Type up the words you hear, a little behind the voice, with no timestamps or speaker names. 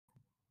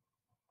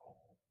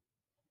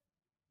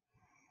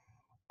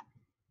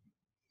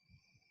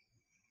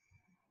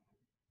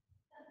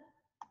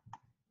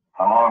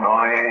Namo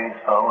Noe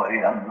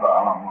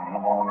Sauriyandanam,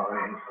 Namo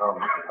Noe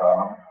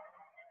Sauriyandanam,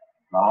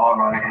 Namo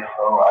Noe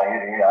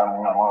Sauriyam,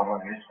 Namo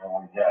Noe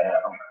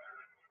Sauriyam,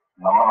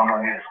 Namo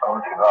Noe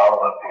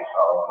Sauriyavati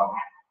Sauram,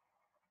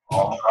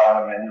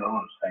 Omkaramendo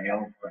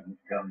Sayam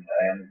Pancham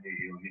Jayanti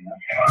Yogina,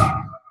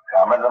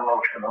 Kamadam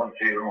Okshadam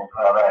Chiram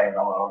Karai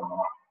Namo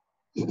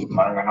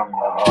Manganam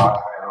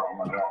Bhagavaya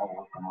Manganam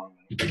Bhutamam,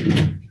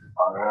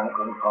 Manganam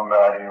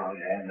Kunkandari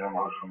Ujendra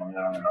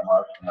Bhusamanganam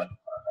Namasana.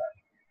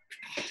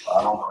 Om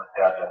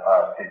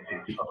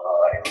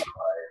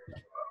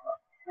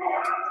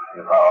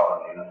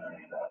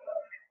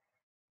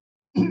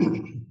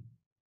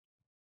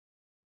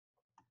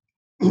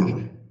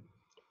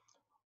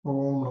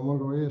Namo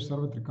Loe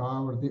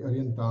Sarvatrikavarti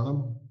Aryantanam.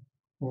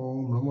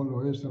 Om Namo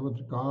Loe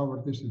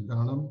Sarvatrikavarti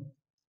Siddhanam.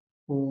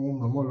 Om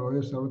Namo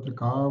Loe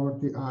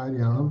Sarvatrikavarti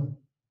Aryanam.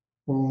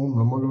 Om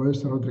Namo Loe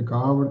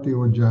Sarvatrikavarti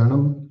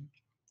Ujjanam.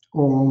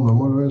 Om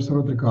Namo Loe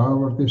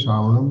Sarvatrikavarti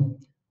Savanam.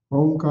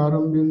 Om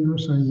Karam Bindu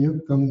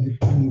Sanyuktam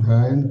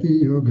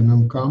Dhayanti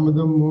Yoginam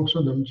Kamadam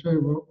Moksadam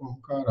Chaiva Om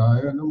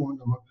Karaya Namo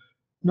Namah.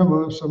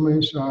 Nama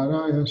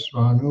Samaysaraya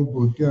Swano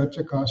Bhutya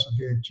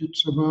Chakasade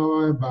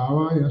Chitsabhavaya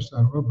Bhavaya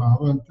Sarva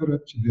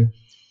Bhavantarachide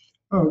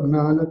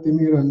Agnana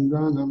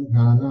Timirandanam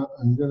Ghana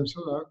Anjana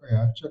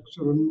Salakaya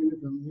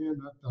Chaksurunmilitam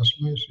Yena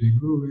Tasmai Sri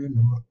Guruve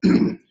Namah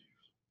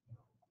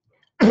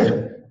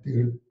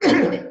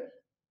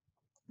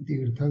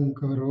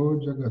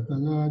Tirthankaro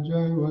Jagatana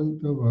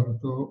Jayavanta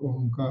Varto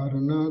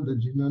Omkarana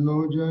Jinano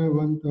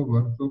Jayavanta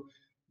Varto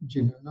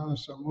Jinana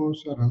Samo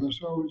Sarana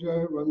Sau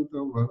Jayavanta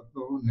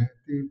Varto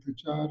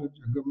Netirthachara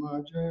Jagama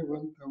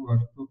Jayavanta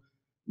Varto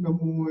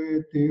Namo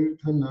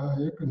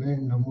Tirthanayakane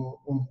Namo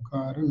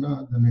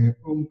Omkaranadane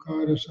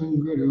Omkara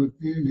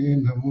Sangaryotene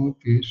Namo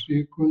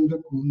Tesri Kunda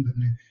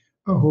Kundane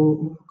Aho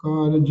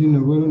Omkara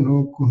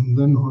Jinavarano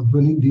Kundano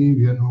Dhvani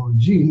Divyano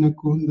Jina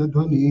Kunda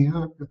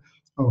Dhvani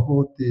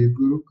Ahote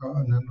Guru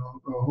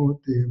Kanano,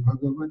 Ahote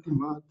Bhagavati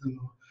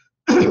Matano,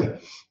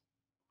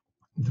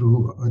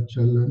 Dhruva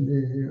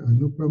Achalane,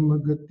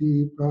 Anupamagati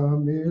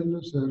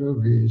Pamela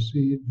Sarave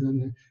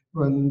Siddhane,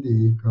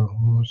 Vandi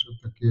Kaho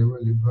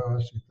Satakevali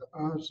Bhasita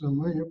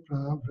Asamaya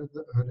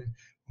Prabhrata Hare,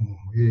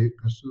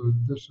 Eka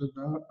Suddha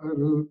Sada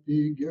Aruti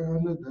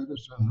Jnana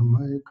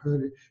Darasanamaya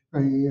Khare,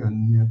 Kai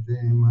Anyate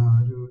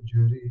Maru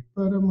Jari,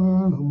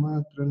 Paramanu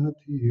Matra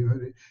Nathi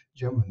Hare,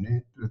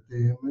 Jamnetra Te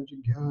Maj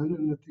Jnana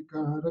Nathi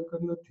Karaka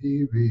Nathi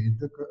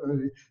Vedaka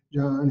Hare,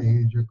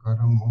 Jane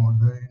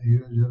Jakaramodai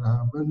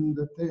Nirajara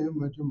Bandate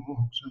Maj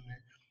Moksane,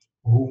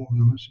 Om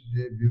Namah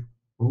Siddhebhyo,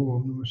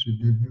 Om Namah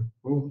Siddhebhyo,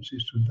 Om Sri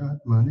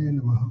Suddhatmane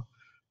Namaha.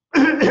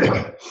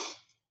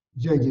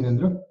 Jai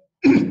Jinendra.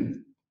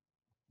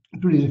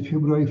 Today is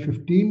February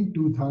 15,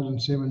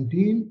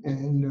 2017,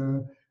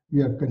 and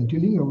we are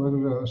continuing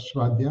our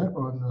Swadhay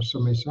on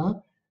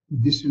Samaysar.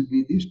 This will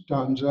be the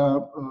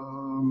stanza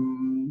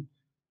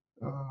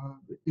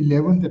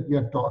 11 that we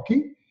are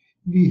talking.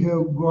 We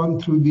have gone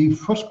through the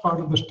first part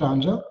of the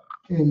stanza,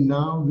 and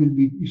now we'll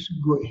be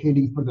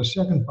heading for the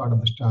second part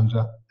of the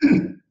stanza.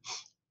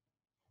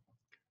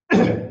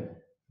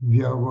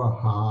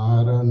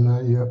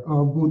 व्यवहारनय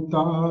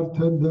अभूतार्थ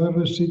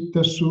दर्शित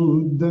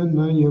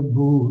शुद्धनय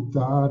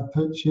भूतार्थ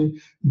छे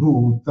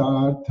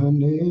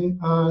भूतार्थने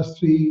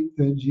आश्रित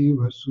जीव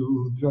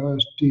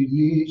सुदृष्टि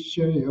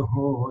निश्चय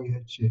होय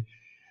छे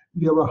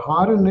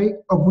व्यवहारनय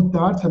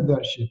अभूतार्थ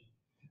दर्शित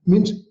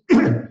means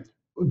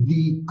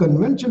the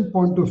convention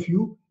point of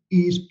view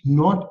is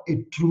not a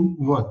true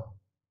one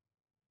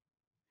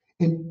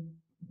and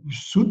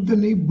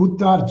शुद्धनय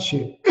भूतार्थ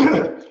छे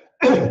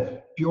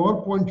pure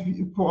point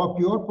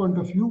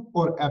of view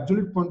or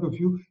absolute point of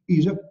view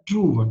is a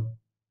true one.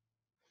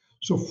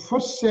 So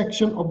first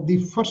section of the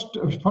first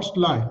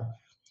line,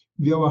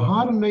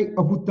 Vyavaharanai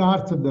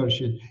Abhutartha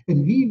Darshit,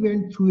 and we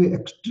went through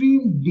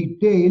extreme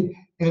detail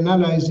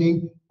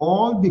analyzing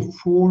all the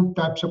four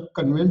types of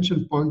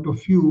conventional point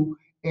of view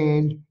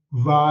and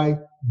why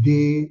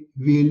they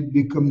will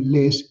become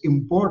less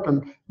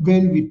important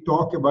when we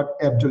talk about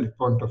absolute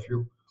point of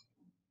view.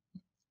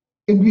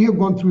 And we have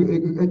gone through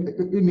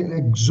an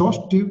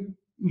exhaustive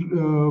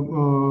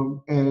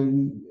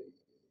and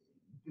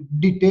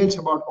details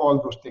about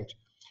all those things.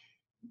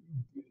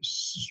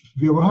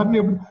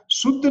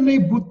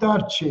 Suddhane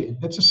Bhutarche,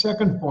 that's the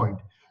second point.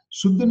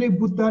 Suddhane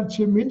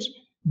Bhutarche means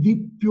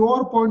the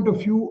pure point of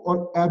view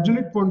or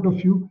absolute point of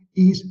view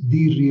is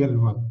the real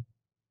one.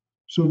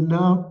 So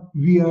now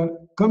we are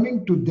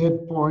coming to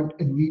that point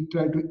and we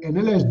try to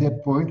analyze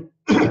that point.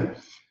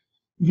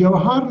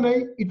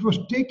 Vyavaharnai, it was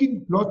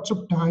taking lots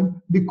of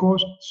time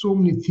because so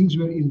many things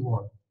were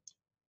involved.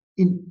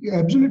 In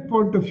absolute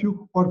point of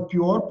view or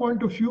pure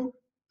point of view,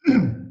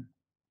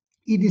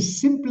 it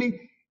is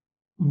simply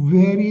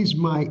where is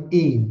my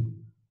aim?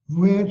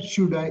 Where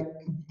should I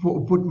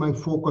put my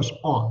focus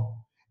on?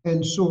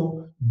 And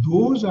so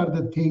those are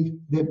the things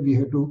that we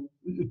have to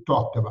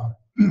talk about.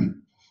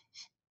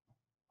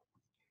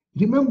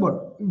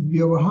 Remember,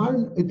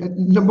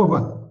 number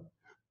one,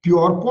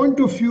 pure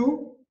point of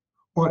view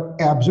or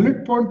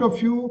absolute point of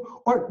view,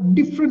 or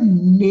different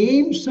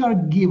names are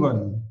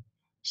given.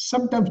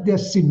 Sometimes they are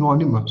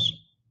synonymous.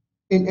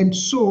 And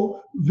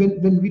so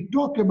when we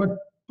talk about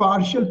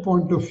partial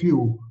point of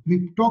view,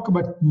 we talk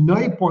about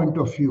nai point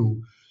of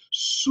view,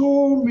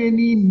 so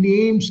many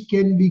names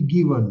can be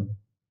given.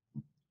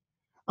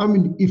 I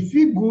mean, if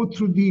we go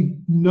through the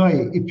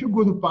nai, if you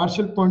go to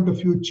partial point of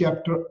view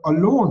chapter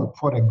alone,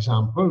 for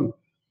example,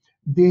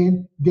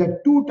 then there are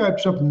two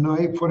types of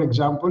nai. For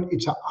example,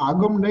 it's a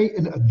agam nai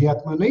and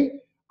adhyatma nai.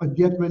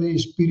 Adhyatma nai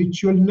is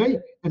spiritual nai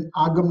and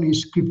agam nai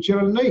is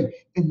scriptural nai.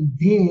 And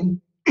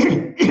then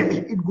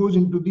it goes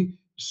into the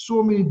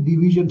so many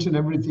divisions and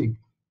everything.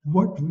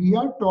 What we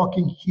are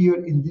talking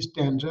here in this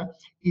stanza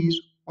is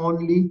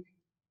only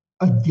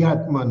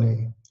adhyatma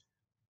nai.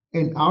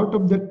 And out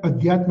of that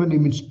adhyatma nai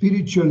means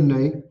spiritual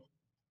nai,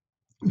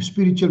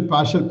 spiritual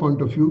partial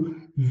point of view,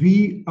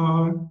 we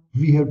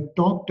have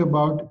talked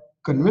about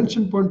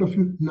convention point of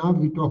view. Now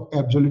we talk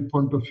absolute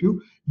point of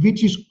view,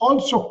 which is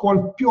also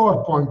called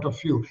pure point of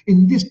view.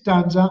 In this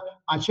stanza,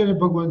 Acharya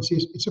Bhagavan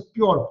says it's a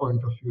pure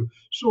point of view.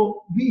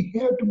 So we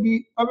have to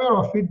be aware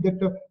of it,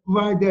 that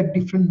why there are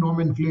different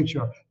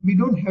nomenclature. We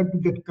don't have to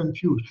get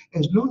confused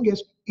as long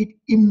as it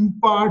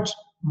imparts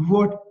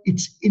what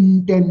its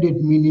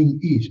intended meaning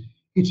is.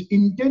 Its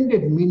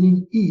intended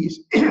meaning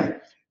is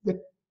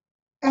that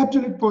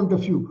absolute point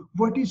of view,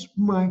 what is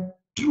my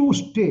true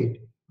state?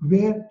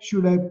 Where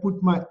should I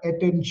put my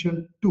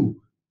attention to?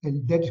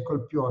 And that is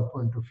called pure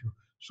point of view.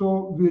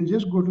 So we'll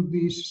just go to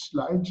these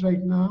slides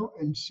right now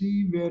and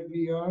see where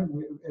we are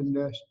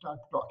and start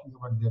talking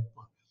about that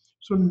one.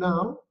 So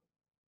now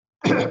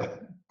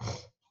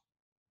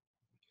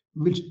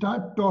we'll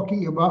start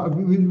talking about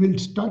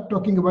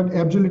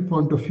absolute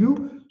point of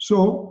view.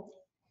 So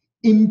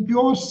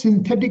impure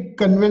synthetic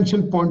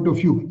convention point of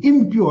view.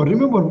 Impure,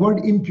 remember word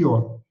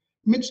impure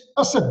means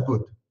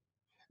asatbut,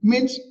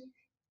 means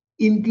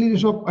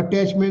inclination of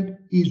attachment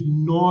is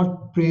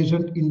not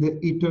present in the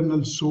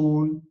eternal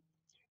soul,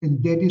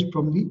 and that is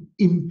from the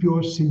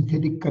impure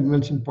synthetic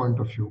convention point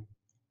of view.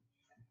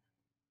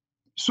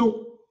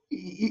 So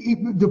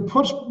the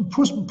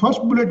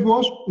first bullet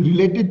was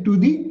related to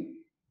the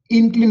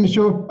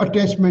inclination of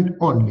attachment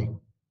only.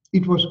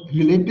 It was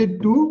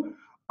related to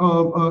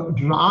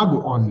rag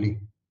only.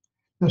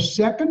 The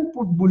second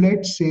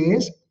bullet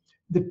says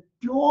the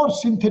pure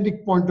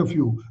synthetic point of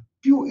view.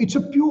 Pure, it's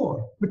a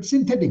pure, but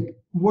synthetic.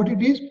 What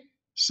it is?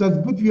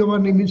 Sadbut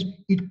Vyavahana means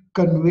it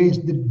conveys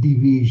the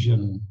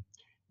division.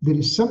 There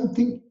is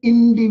something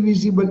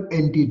indivisible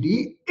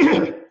entity,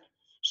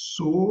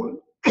 soul,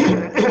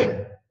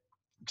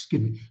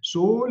 excuse me,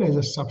 soul as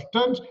a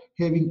substance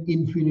having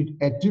infinite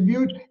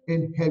attributes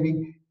and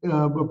having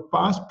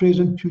past,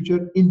 present,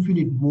 future,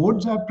 infinite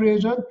modes are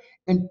present,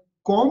 and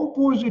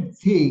composite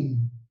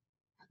thing.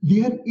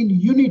 They are in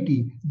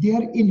unity, they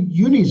are in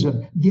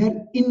unison, they are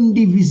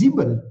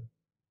indivisible.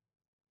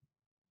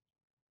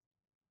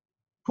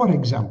 For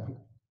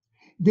example,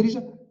 there is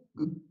a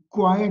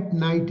quiet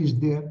night is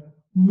there,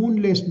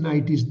 moonless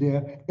night is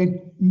there,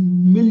 and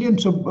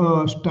millions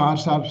of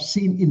stars are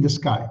seen in the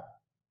sky.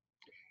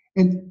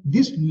 And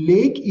this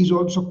lake is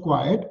also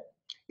quiet,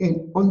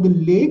 and on the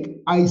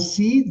lake I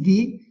see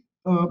the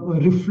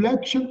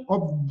reflection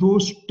of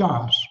those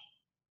stars.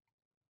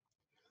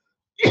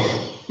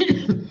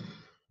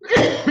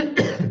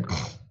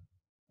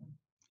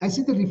 I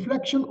see the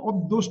reflection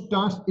of those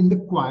stars in the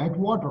quiet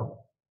water.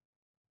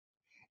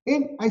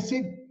 And I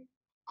said,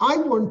 I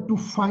want to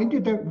find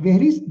it out,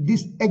 where is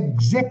this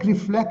exact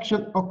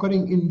reflection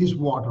occurring in this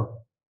water?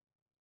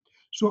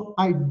 So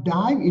I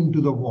dive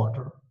into the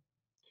water.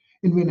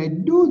 And when I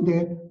do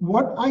that,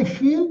 what I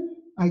feel,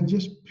 I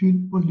just feel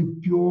only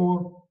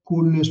pure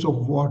coolness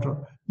of water.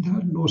 There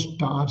are no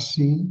stars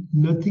seen,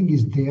 nothing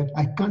is there.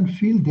 I can't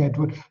feel that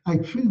one. I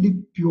feel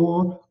the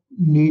pure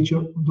nature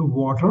of the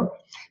water.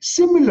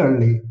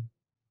 Similarly,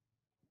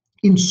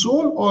 in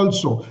soul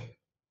also,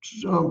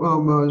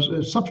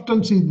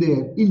 substance is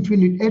there,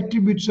 infinite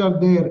attributes are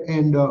there,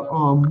 and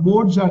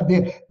modes are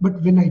there.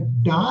 But when I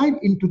dive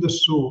into the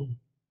soul,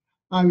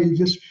 I will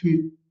just feel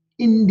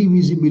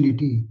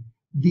indivisibility,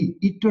 the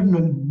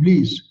eternal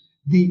bliss,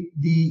 the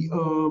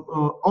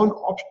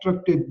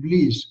unobstructed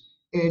bliss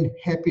and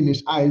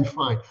happiness. I'll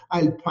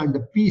find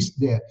the peace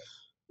there.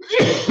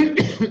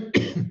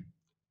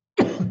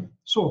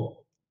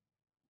 So,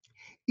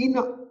 in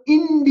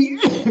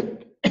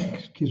the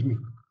excuse me.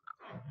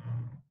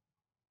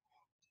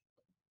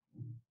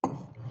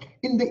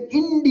 In the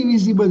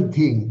indivisible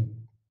thing,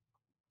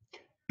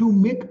 to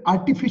make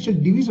artificial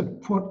division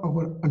for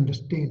our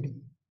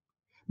understanding,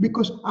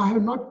 because I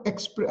have not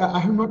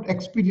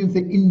experienced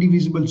the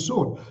indivisible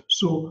soul.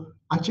 So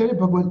Acharya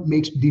Bhagavan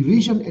makes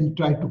division and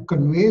try to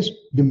convey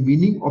the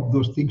meaning of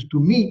those things to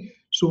me.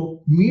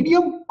 So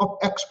medium of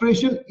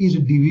expression is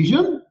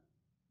division.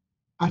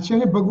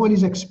 Acharya Bhagavan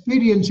is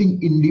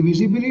experiencing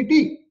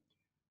indivisibility,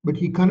 but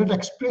he cannot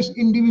express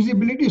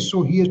indivisibility,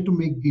 so he has to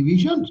make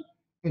divisions.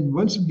 And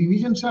once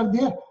divisions are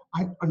there,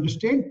 I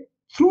understand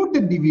through the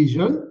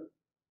division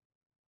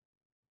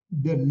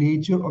the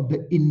nature of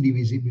the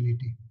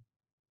indivisibility.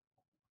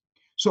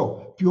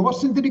 So pure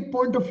synthetic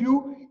point of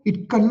view,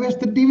 it conveys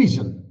the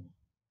division.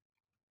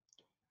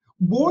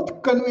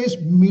 Both conveys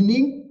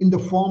meaning in the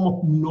form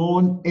of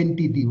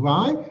non-entity.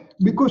 Why?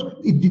 Because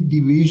the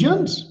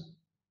divisions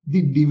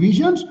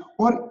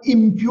or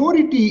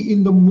impurity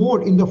in the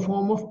mode in the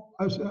form of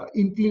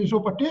inclination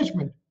of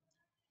attachment,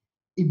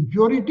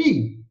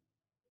 impurity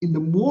in the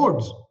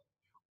modes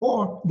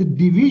or the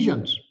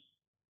divisions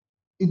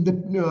in the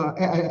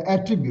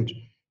attributes,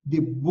 they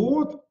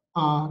both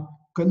are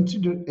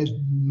considered as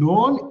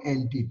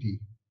non-entity.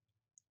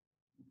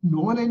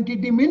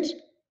 Non-entity means,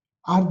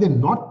 are they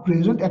not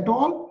present at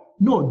all?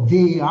 No,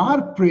 they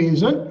are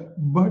present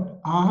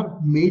but are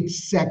made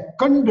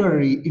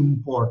secondary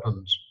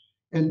importance.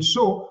 And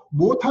so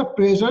both are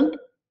present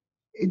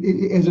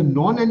as a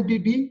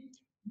non-entity.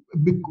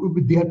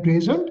 They are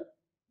present.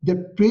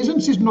 Their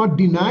presence is not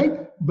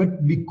denied,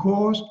 but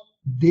because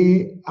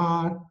they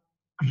are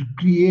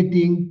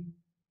creating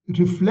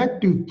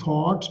reflective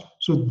thoughts,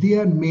 so they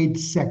are made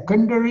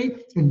secondary,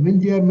 and when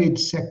they are made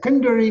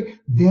secondary,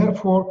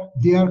 therefore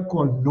they are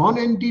called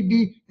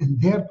non-entity, and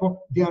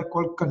therefore they are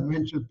called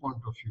conventional point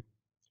of view.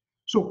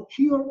 So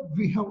here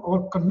we have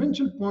our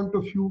conventional point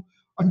of view.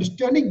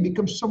 Understanding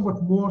becomes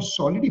somewhat more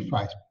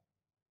solidified.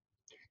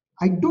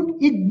 I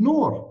don't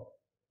ignore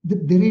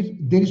that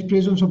there is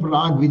presence of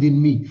rag within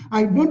me.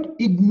 I don't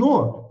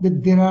ignore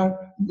that there are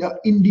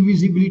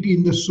indivisibility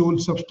in the soul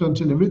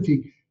substance and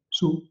everything.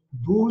 So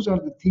those are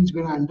the things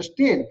when I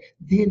understand,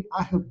 then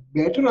I have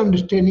better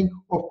understanding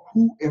of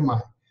who am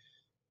I.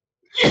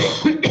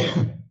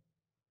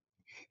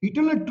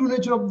 Eternal true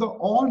nature of the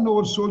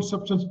all-knower soul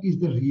substance is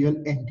the real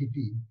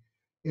entity.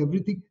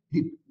 Everything,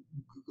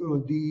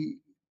 the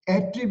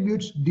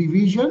attributes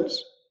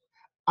divisions,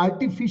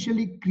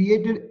 artificially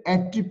created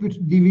attributes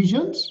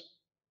divisions,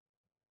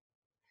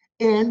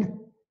 and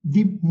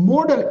the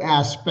modal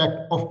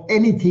aspect of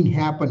anything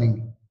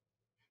happening,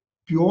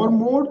 pure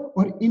mode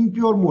or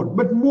impure mode,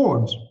 but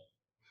modes.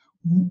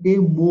 A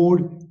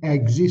mode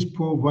exists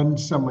for one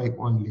samay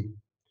only.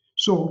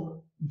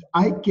 So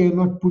I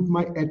cannot put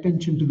my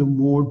attention to the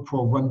mode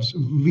for one,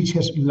 which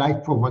has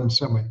life for one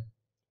samay.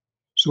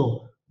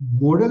 So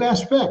modal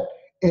aspect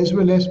as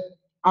well as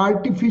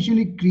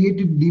artificially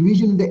created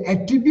division, the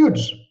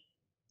attributes,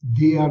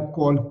 they are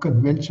called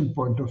conventional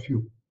point of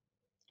view.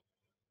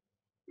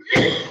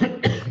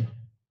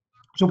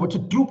 So what's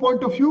a true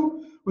point of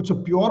view? What's a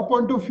pure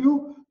point of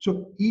view?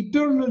 So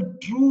eternal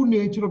true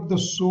nature of the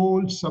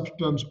soul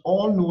substance,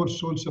 all knower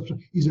soul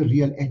substance, is a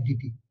real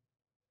entity.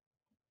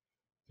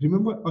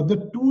 Remember,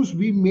 other twos,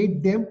 we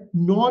made them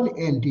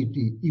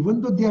non-entity.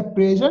 Even though they are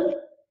present,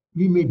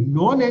 we made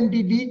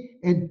non-entity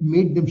and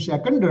made them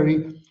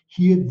secondary.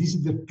 Here, this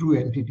is the true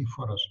entity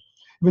for us.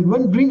 When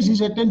one brings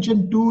his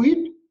attention to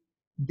it,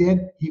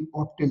 then he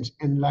obtains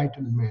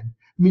enlightenment.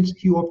 Means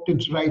he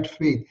obtains right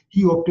faith,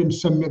 he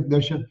obtains samyak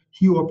darshan,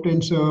 he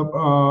obtains,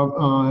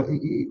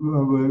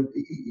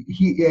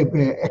 he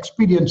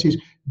experiences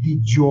the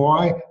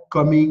joy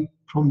coming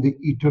from the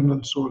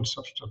eternal soul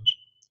substance.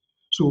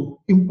 So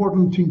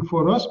important thing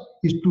for us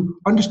is to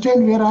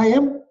understand where I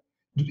am,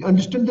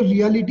 understand the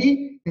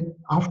reality, and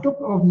after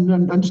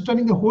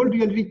understanding the whole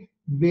reality,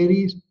 where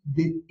is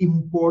the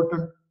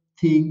important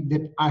thing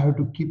that I have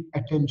to keep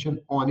attention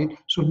on it.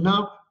 So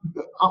now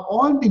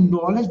all the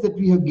knowledge that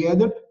we have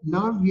gathered,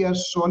 now we are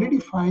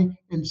solidifying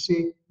and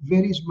say,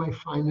 where is my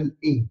final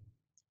aim?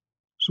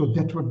 So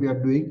that's what we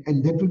are doing,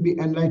 and that will be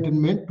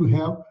enlightenment, to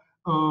have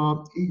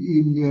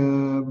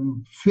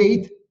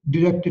faith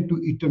directed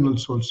to eternal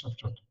soul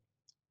substance.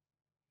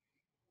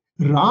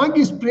 Rag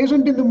is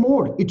present in the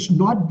mode, it's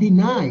not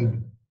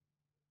denied,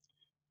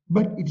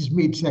 but it is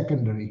made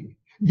secondary.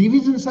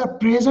 Divisions are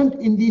present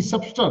in the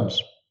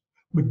substance,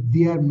 but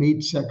they are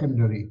made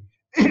secondary.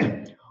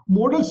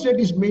 Modal state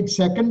is made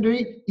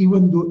secondary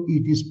even though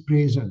it is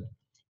present.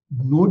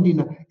 No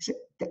denial.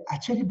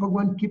 Acharya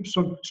Bhagavan keeps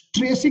on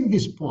stressing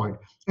this point.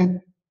 And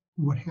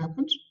what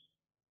happens?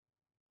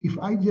 If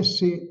I just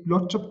say,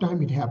 lots of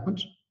time it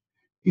happens,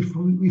 if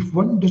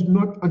one does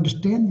not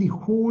understand the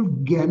whole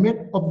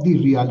gamut of the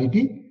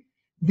reality,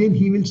 then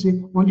he will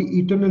say only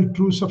eternal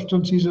true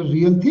substance is a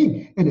real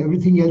thing and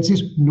everything else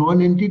is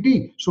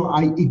non-entity. So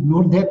I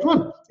ignore that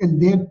one. And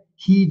then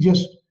he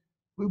just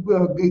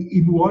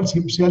involves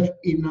himself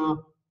in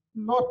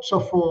lots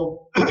of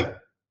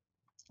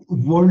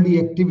worldly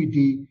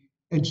activity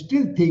and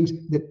still thinks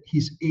that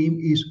his aim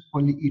is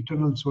only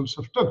eternal soul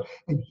substance,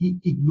 and he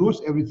ignores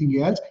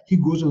everything else. He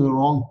goes on the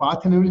wrong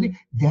path and everything.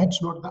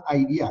 That's not the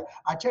idea.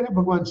 Acharya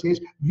Bhagavan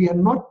says, we are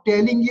not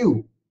telling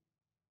you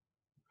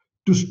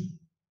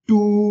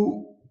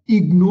to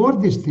ignore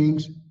these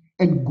things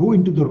and go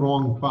into the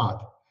wrong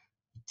path.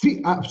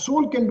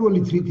 Soul can do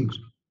only three things.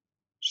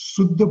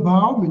 Suddha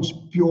bhav means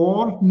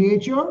pure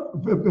nature,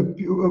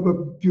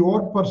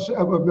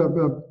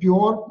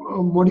 pure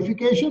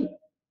modification,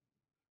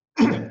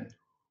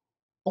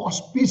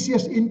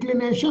 auspicious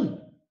inclination,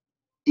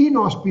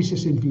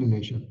 inauspicious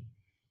inclination.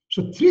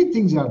 So three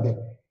things are there.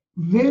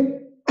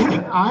 When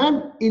I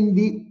am in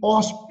the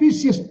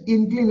auspicious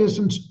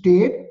inclination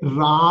state,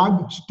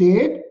 rag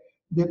state,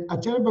 Then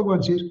Acharya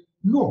Bhagavan says,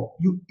 no,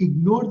 you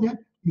ignore that,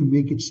 you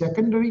make it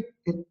secondary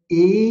and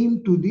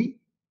aim to the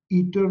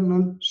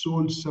eternal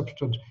soul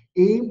substance,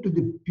 aim to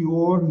the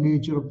pure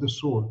nature of the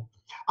soul.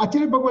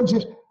 Acharya Bhagavan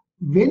says,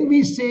 when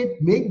we say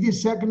make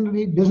this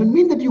secondary, doesn't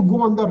mean that you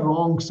go on the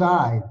wrong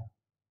side.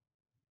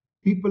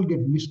 People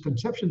get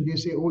misconception. They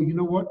say, oh, you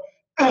know what?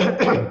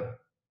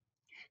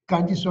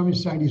 Kanji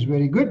Swami's side is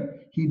very good.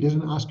 He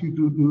doesn't ask you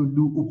to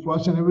do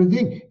upvas and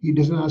everything. He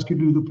doesn't ask you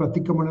to do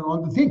pratikraman and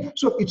all the things.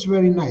 So it's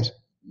very nice.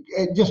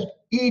 Just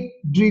eat,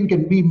 drink,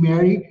 and be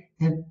merry,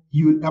 and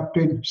you will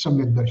obtain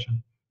Samyak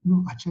Darshan.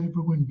 No, Acharya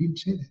Bhagavan didn't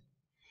say that.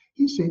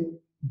 He said,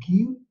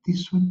 give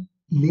this one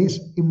less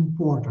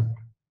important.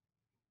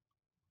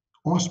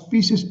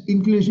 Auspicious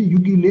inclination, you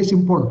give less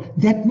important.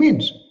 That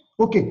means,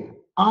 okay,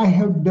 I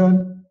have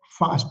done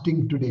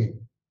fasting today.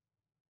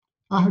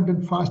 I have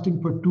done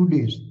fasting for 2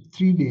 days,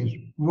 3 days,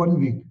 1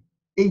 week,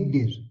 8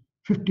 days,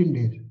 15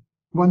 days,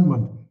 1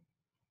 month.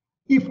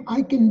 If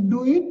I can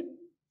do it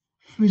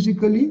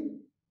physically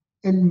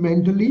and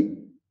mentally,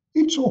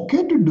 it's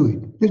okay to do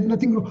it. There's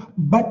nothing wrong.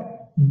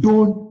 But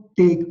don't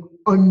give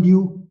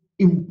undue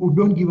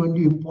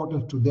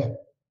importance to that.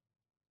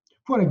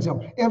 For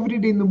example, every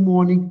day in the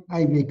morning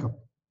I wake up.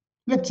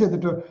 Let's say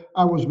that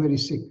I was very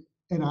sick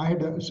and I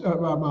had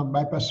a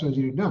bypass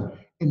surgery done,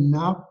 and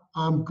now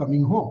I'm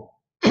coming home.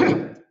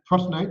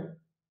 First night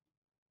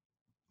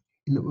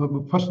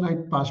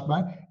passed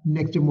by.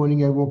 Next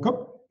morning I woke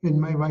up and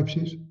my wife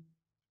says,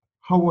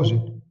 how was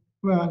it?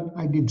 Well,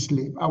 I didn't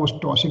sleep. I was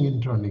tossing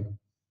and turning.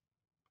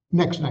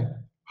 Next night,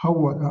 how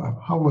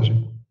was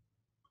it?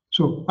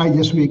 So I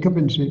just wake up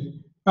and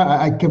say,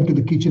 I came to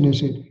the kitchen and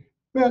said,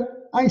 well,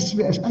 I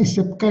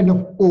slept kind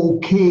of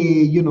okay,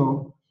 you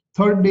know.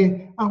 Third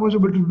day, I was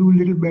able to do a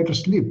little better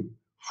sleep.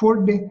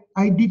 Fourth day,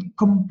 I did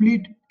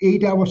complete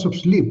 8 hours of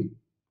sleep.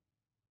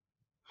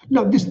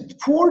 Now, this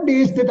 4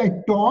 days that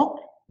I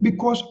talked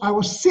because I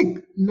was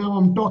sick, now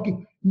I'm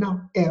talking.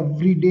 Now,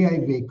 every day I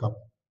wake up,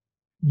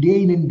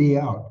 day in and day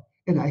out,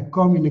 and I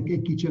come in the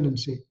kitchen and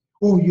say,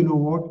 oh, you know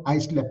what? I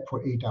slept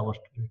for 8 hours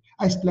today.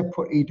 I slept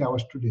for 8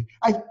 hours today.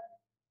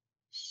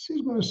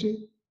 She's going to say,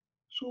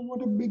 so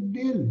what a big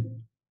deal?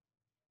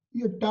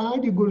 You're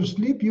tired, you go to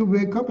sleep, you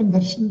wake up, and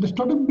that's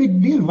not a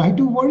big deal. Why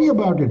do you worry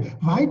about it?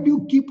 Why do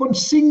you keep on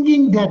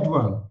singing that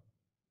one?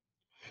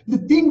 The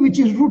thing which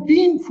is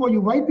routine for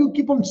you, why do you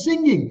keep on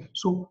singing?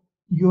 So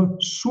your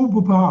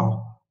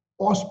subha,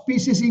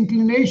 auspicious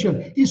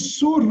inclination, is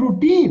so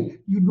routine.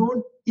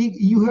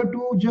 You have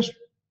to just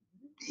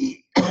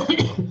you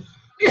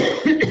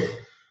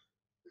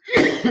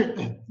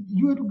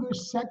have to give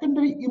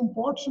secondary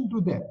importance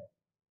to that,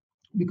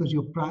 because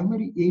your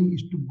primary aim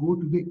is to go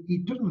to the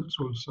eternal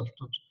soul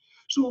substance.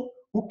 So,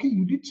 okay,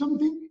 you did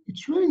something,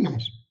 it's very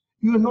nice.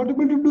 You are not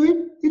able to do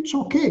it, it's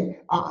okay.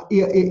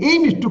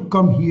 Aim is to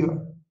come here.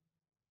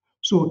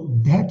 So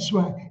that's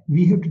why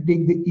we have to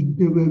take the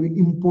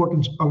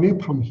importance away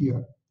from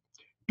here.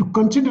 To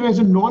consider as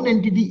a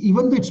non-entity,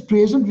 even though it's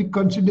present, we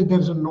consider that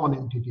as a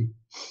non-entity.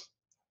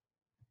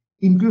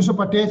 Inclusive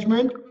of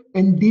attachment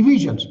and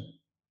divisions.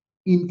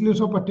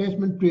 Inclusive of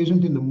attachment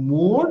present in the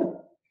mode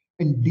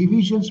and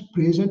divisions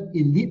present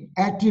in the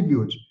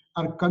attributes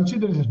are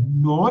considered as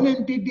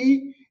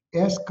non-entity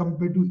as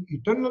compared to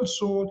eternal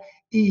soul,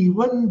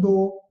 even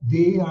though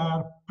they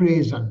are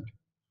present.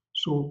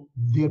 So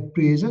their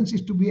presence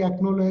is to be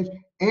acknowledged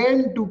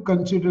and to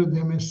consider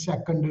them as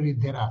secondary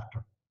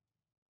thereafter.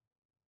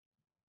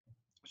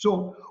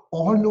 So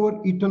all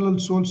our eternal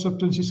soul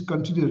substance is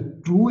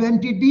considered true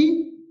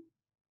entity,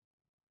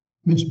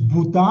 means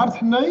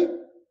bhutarthanai,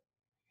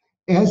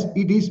 as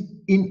it is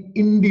in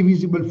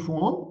indivisible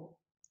form.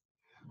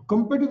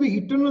 Compared to the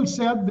eternal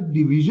self, the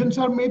divisions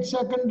are made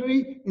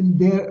secondary and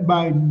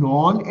thereby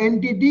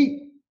non-entity.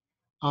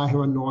 I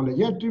have a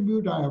knowledge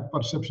attribute, I have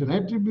perception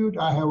attribute,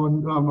 I have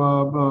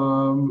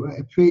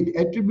a faith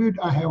attribute,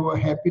 I have a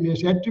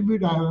happiness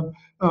attribute, I have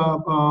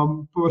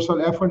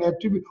personal effort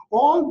attribute.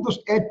 All those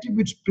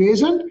attributes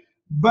present,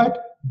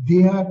 but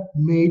they are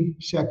made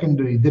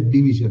secondary, the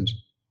divisions.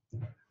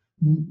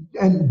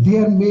 And they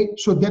are made,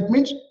 so that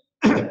means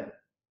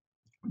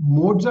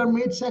modes are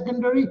made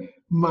secondary,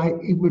 my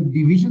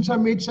divisions are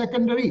made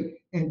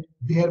secondary, and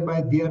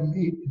thereby they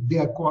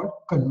are called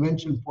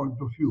conventional point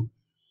of view.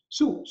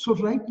 So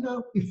right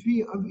now, if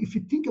we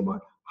think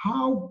about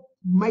how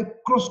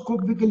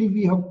microscopically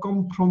we have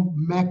come from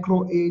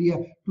macro area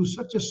to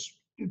such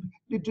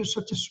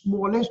a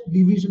smallest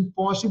division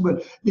possible,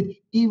 that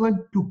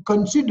even to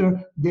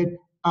consider that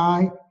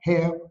I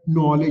have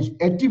knowledge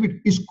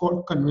attribute is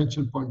called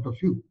conventional point of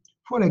view.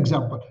 For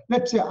example,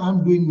 let's say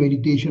I'm doing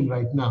meditation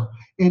right now,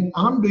 and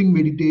I'm doing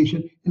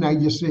meditation, and I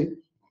just say,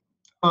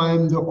 I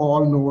am the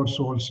all-knower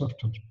soul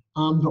substance.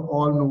 I'm the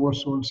all-knower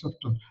soul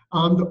substance.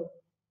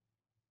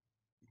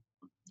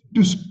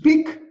 To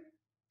speak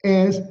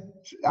as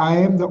I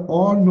am the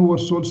all-knower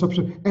soul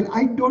substance, and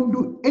I don't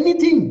do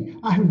anything.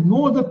 I have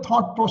no other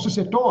thought process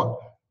at all.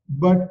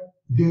 But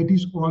that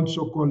is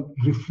also called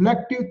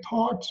reflective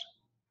thoughts,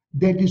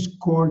 That is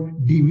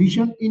called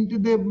division into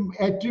the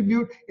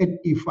attribute. And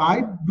if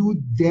I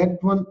do that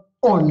one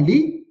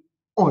only,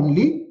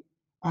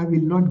 I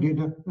will not get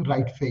a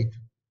right faith.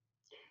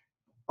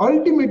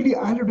 Ultimately,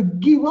 I have to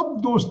give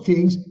up those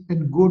things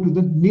and go to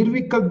the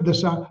nirvikalp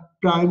dasa,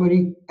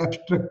 primary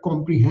abstract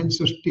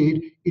comprehensive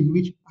state, in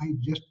which I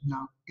just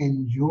now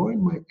enjoy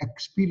my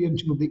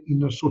experiencing of the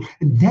inner soul.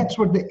 And that's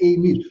what the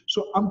aim is.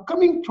 So I'm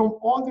coming from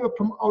all the way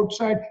from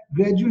outside,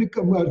 gradually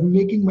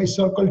making my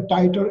circle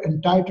tighter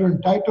and tighter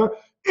and tighter.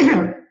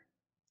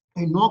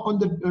 I knock on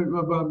the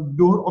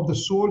door of the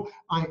soul.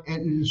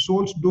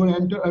 Soul's door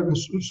enter.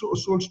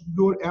 Soul's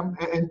door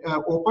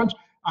opens.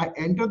 I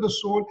enter the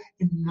soul,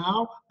 and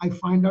now I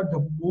find out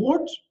the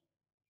modes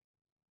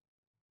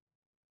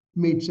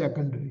made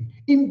secondary.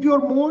 Impure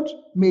modes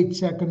made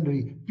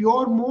secondary.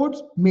 Pure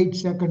modes made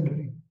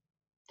secondary.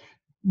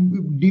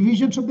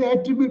 Divisions of the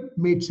attribute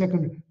made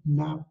secondary.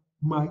 Now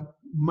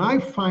my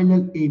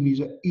final aim is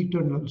an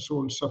eternal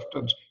soul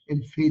substance,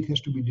 and faith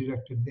has to be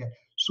directed there.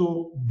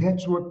 So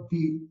that's what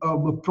the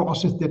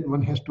process that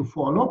one has to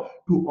follow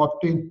to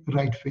obtain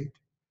right faith.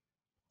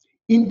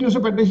 Interest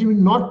of attachment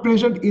is not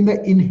present in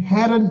the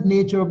inherent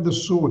nature of the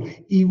soul,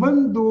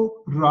 even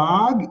though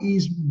rag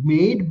is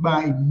made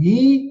by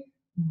me,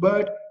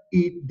 but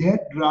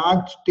that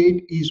rag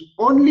state is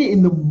only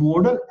in the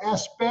modal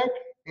aspect,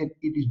 and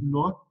it is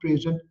not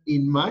present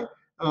in my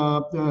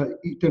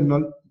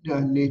eternal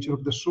nature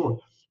of the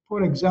soul.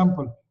 For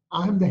example,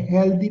 I am the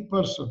healthy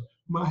person.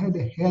 I have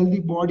the healthy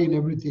body and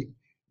everything.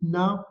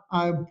 Now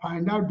I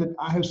find out that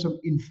I have some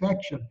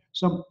infection,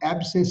 some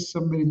abscess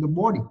somewhere in the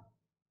body.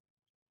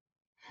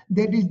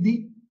 That is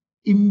the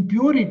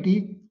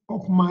impurity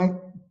of my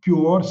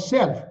pure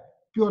self.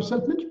 Pure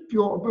self means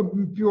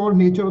pure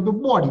nature of the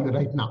body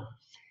right now.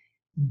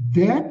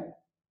 That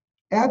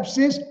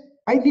abscess,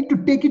 I need to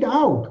take it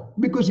out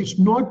because it's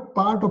not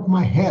part of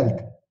my health.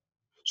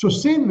 So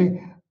same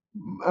way,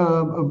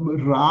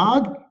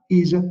 rag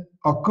is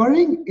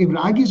occurring, if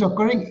rag is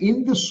occurring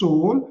in the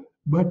soul,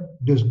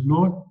 but does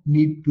not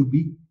need to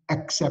be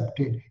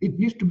accepted. It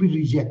needs to be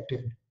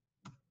rejected.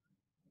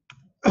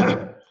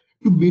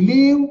 To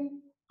believe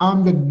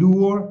I'm the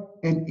doer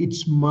and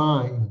it's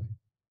mine.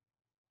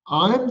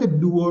 I am the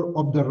doer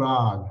of the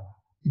rag.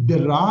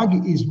 The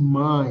rag is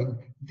mine.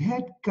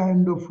 That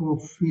kind of a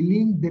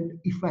feeling that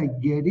if I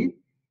get it,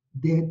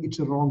 then it's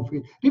a wrong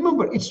faith.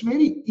 Remember, it's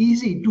very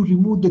easy to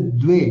remove the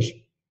dvesh,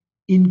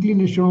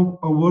 inclination of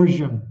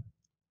aversion,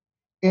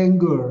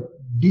 anger,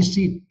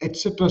 deceit,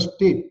 etc.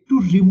 state.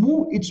 To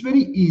remove, it's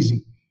very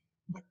easy.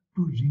 But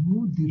to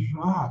remove the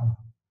rag,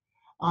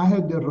 I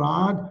have the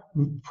rag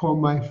for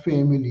my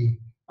family.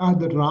 I have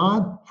the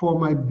rag for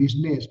my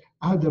business.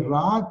 I have the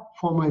rag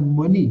for my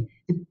money.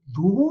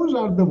 Those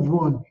are the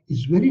one.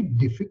 It's very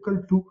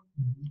difficult to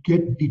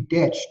get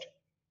detached.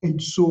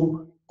 And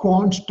so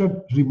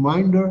constant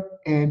reminder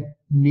and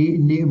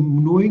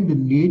knowing the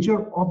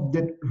nature of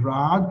that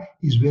rag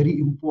is very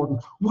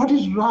important. What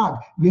is rag?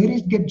 Where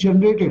is it get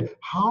generated?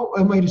 How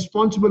am I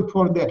responsible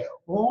for that?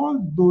 All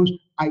those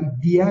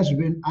ideas,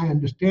 when I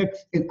understand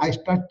and I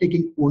start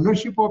taking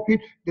ownership of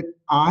it, that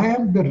I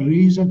am the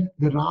reason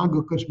the rag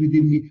occurs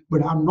within me,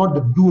 but I'm not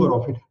the doer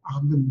of it,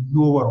 I'm the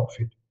knower of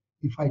it.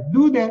 If I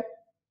do that,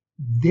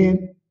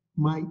 then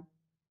my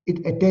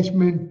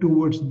attachment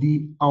towards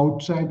the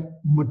outside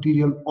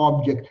material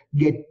object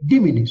get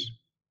diminished.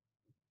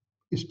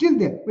 It's still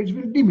there, but it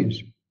will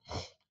diminish.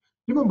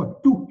 Remember,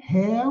 to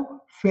have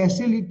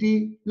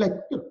facility, like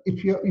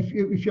if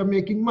you're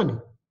making money,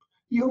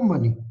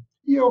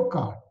 your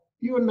car,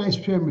 your nice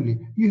family,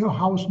 your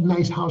house,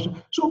 nice house.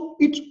 So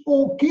it's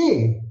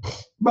okay.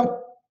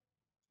 But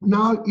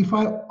now if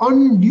I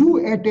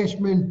undue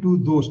attachment to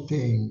those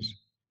things,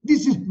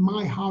 this is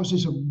my house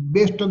is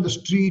based on the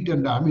street,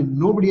 and I mean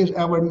nobody has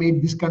ever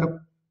made this kind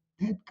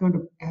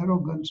of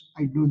arrogance.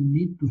 I don't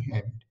need to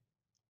have it,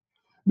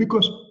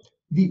 because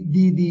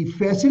the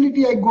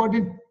facility I got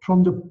it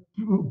from the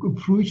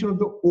fruition of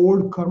the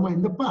old karma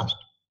in the past.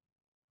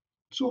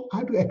 So I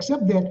have to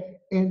accept that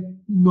and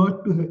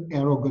not to have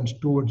arrogance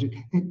towards it.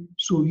 And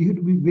so you have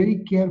to be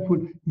very careful.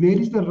 Where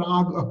is the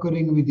rag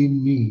occurring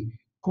within me?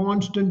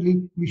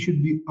 Constantly we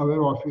should be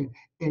aware of it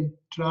and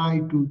try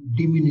to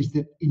diminish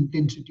the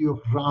intensity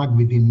of rag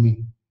within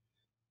me.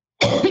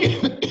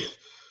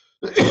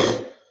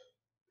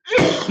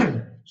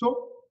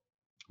 So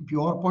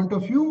pure point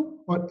of view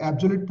or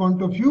absolute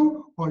point of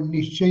view or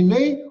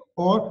Nishchay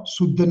or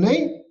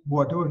Suddhanay,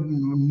 whatever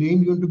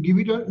name you want to give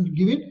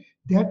it,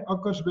 that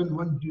occurs when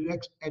one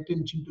directs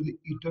attention to the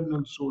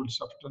eternal soul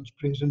substance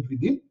present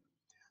within.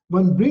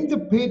 One brings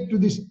the faith to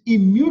this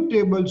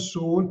immutable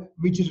soul,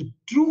 which is a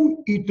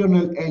true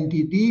eternal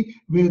entity,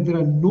 where there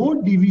are no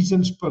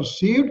divisions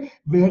perceived,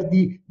 where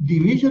the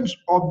divisions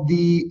of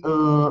the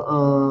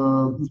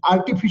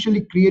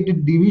artificially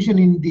created division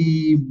in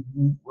the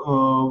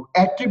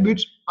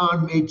attributes are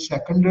made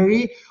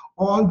secondary.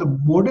 All the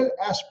modal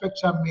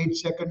aspects are made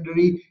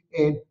secondary,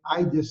 and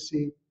I just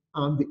say,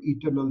 I'm the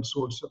eternal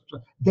soul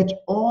substance. That's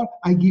all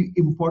I give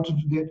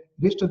importance to that.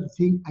 Rest of the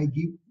thing I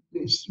give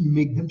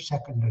make them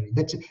secondary.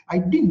 That's it. I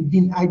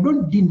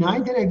don't deny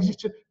their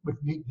existence, but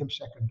make them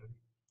secondary.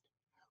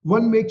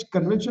 One makes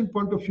conventional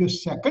point of view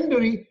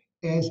secondary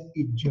as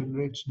it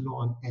generates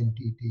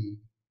non-entity.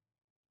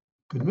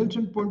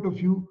 Conventional point of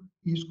view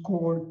is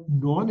called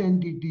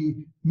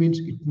non-entity, means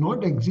it's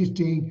not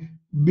existing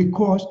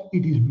because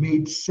it is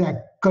made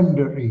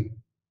secondary.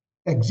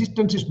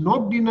 Existence is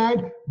not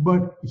denied,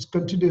 but it's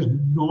considered as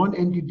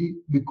non-entity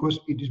because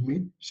it is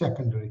made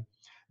secondary.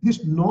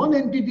 This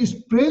non-entity is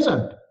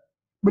present,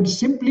 but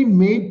simply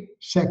made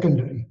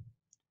secondary.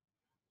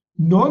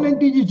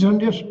 Non-entity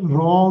generates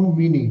wrong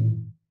meaning.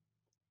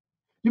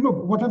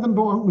 Remember, what are the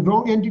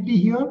wrong entity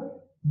here?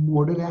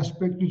 Modal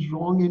aspect is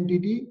wrong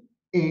entity,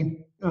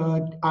 and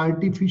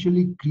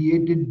artificially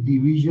created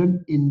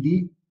division in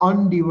the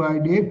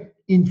undivided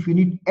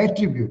infinite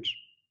attributes.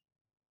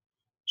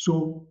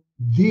 So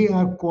they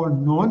are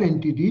called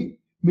non-entity,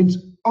 means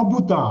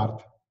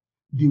abhutarth.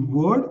 The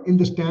word in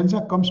the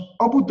stanza comes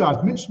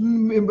abhutarth, means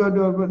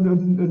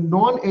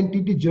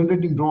non-entity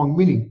generating wrong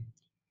meaning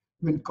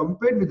when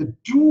compared with the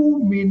true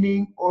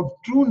meaning of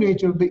true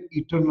nature of the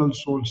eternal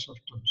soul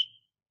substance.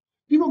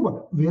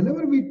 Remember,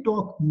 whenever we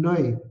talk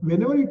nai,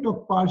 whenever we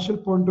talk partial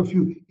point of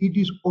view, it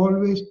is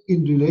always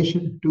in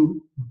relation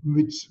to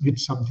with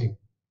something,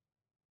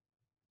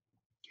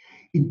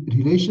 in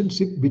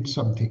relationship with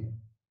something.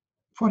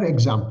 For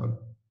example,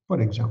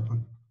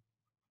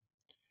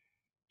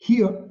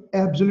 here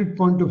absolute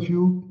point of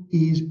view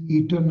is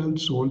eternal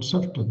soul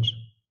substance,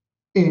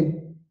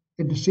 and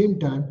at the same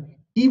time,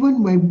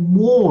 even my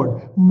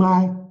mode,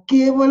 my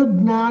keval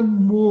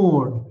gnan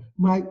mode,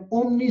 my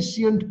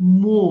omniscient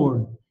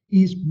mode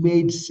is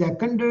made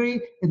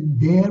secondary, and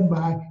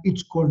thereby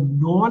it's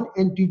called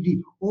non-entity.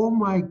 Oh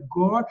my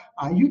God,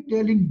 are you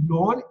telling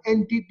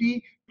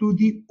non-entity to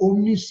the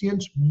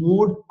omniscience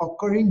mode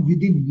occurring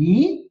within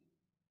me?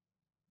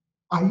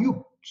 Are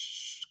you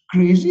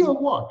crazy or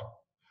what?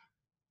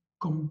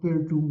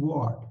 Compared to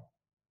what?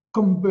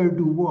 Compared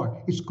to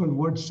what? It's called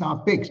word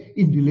sapex,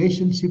 in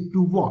relationship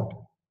to what?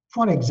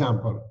 For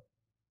example,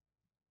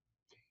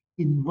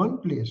 in one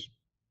place,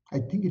 I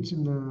think it's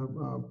in the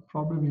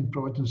problem in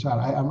Pravachan.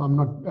 I'm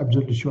not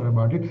absolutely sure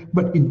about it,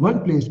 but in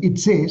one place it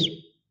says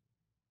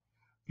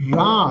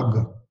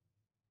rag.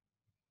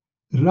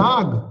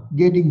 Rag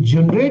getting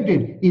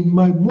generated in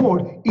my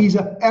mode is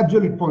an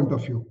absolute point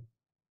of view.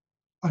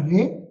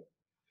 Array?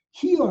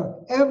 Here,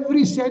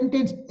 every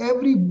sentence,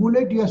 every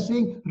bullet you are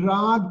saying,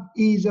 rag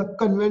is a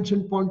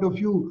convention point of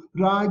view.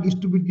 Rag is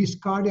to be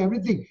discarded,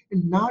 everything.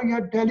 And now you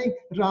are telling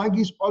rag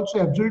is also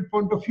absolute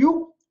point of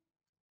view.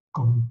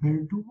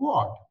 Compared to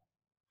what?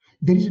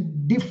 There is a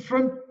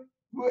different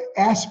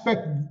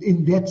aspect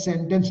in that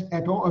sentence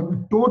at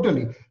all,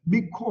 totally.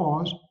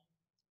 Because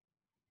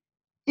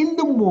in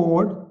the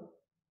mode,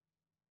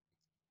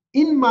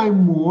 in my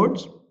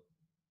modes,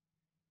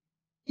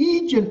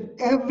 each and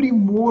every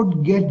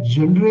mode gets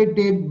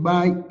generated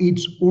by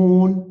its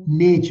own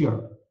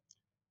nature.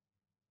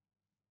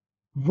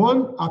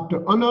 One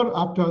after another,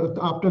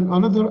 after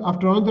another,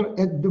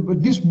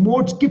 this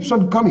mode keeps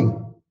on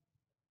coming.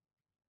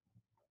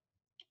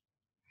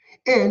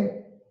 And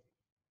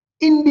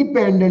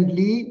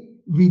independently,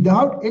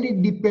 without any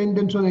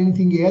dependence on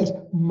anything else,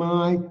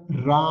 my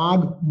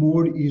rag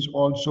mode is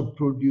also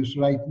produced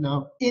right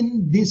now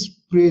in this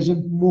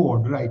present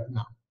mode right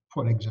now,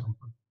 for example.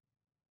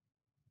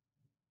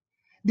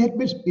 That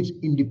means it's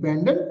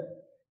independent.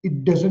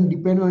 It doesn't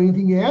depend on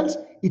anything else.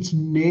 It's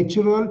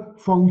natural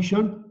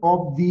function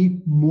of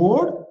the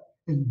mode.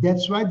 And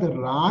that's why the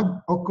rag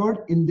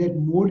occurred in that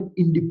mode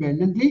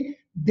independently.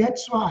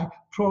 That's why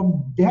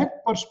from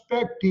that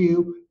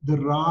perspective, the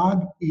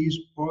rag is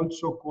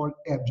also called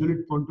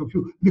absolute point of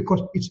view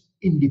because it's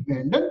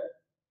independent,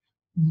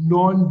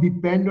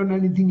 non-dependent on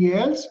anything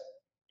else,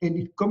 and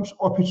it comes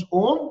of its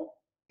own.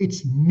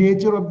 It's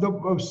nature of the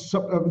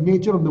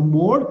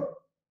mode.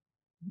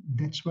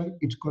 That's why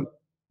it's called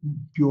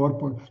pure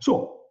point.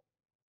 So,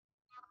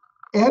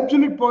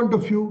 absolute point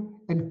of view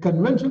and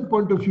conventional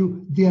point of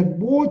view, they are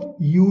both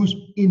used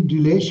in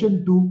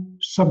relation to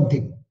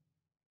something.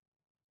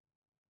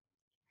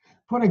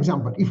 For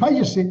example, if I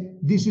just say,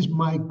 this is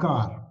my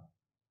car,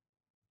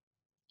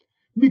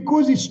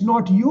 because it's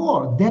not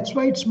yours, that's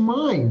why it's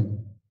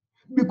mine.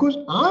 Because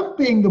I'm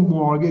paying the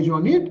mortgage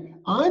on it,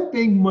 I'm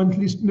paying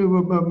monthly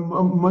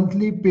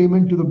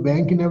payment to the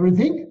bank and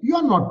everything. You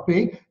are not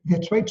paying.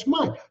 That's why it's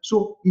mine.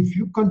 So if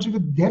you consider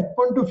that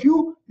point of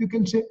view, you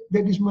can say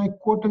that is my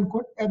quote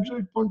unquote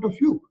absolute point of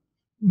view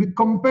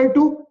compared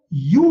to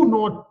you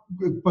not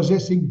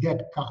possessing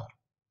that car.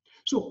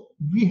 So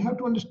we have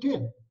to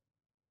understand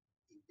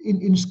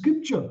in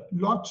scripture,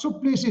 lots of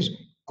places,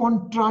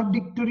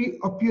 contradictory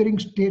appearing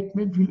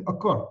statement will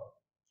occur.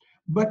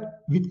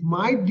 But with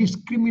my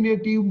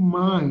discriminative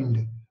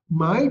mind,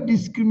 my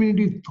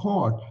discriminative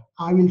thought,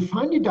 I will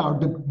find it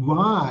out that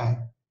why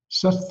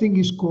such thing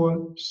is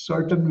called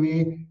certain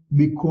way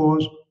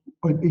because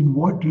in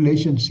what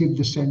relationship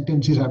the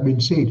sentences have been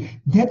said.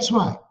 That's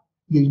why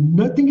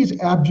nothing is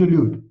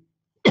absolute.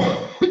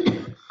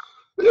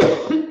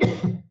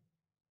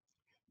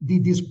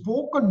 the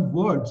spoken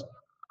words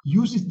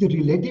uses the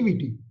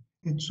relativity.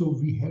 And so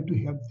we have to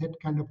have that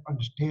kind of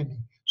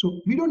understanding.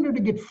 So we don't have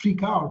to get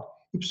freaked out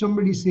if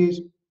somebody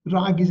says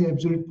rag is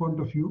absolute point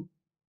of view.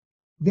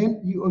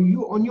 Then you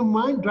on your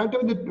mind right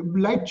away that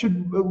light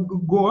should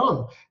go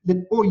on.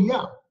 Then oh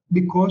yeah,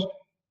 because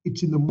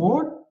it's in the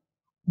mode.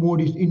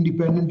 Mode is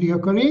independently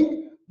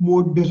occurring.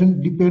 Mode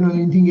doesn't depend on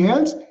anything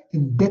else,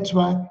 and that's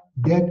why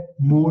that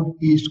mode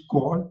is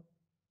called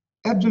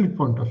absolute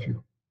point of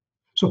view.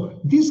 So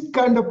this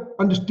kind of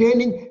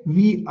understanding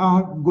we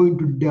are going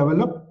to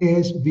develop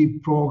as we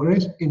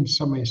progress in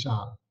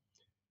Samaysar.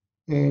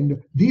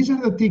 And these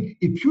are the things,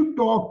 if you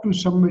talk to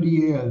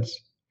somebody else,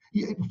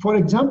 for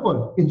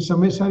example, in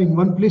Samaysar, in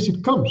one place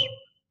it comes,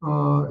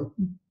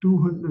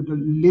 200, the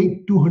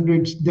late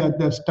 200s,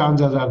 that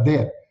stanzas are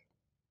there.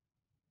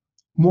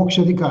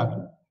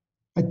 Mokshadikar,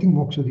 I think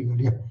Mokshadikar,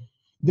 yeah.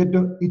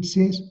 That it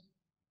says,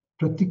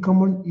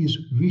 Pratikaman is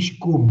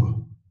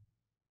Vishkumbh.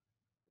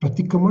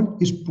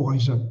 Pratikaman is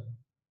poison.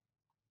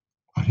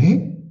 Are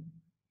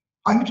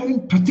you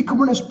telling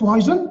Pratikaman is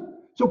poison?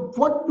 So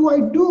what do I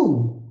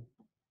do?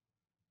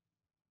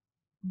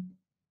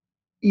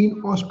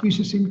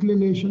 Inauspicious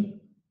inclination,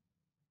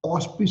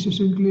 auspicious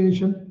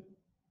inclination,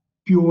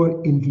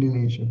 pure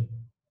inclination.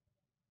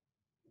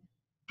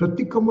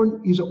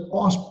 Pratikaman is an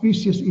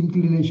auspicious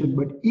inclination,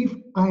 but if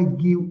I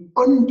give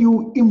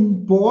undue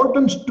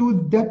importance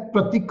to that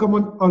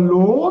Pratikaman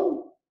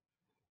alone,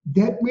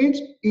 that means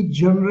it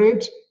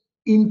generates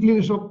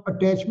inclination of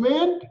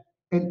attachment,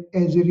 and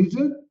as a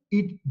result,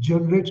 it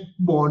generates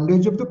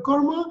bondage of the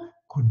karma.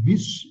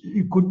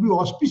 It could be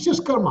auspicious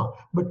karma,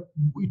 but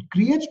it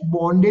creates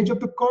bondage of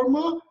the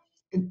karma,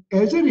 and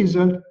as a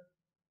result,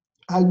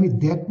 I'll be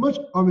that much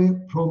away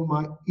from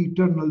my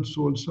eternal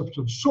soul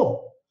substance.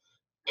 So,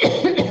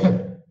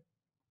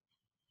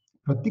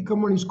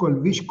 Pratikaman is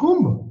called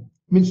Vishkumbh,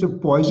 means a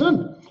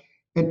poison,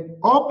 and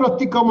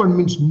Apratikaman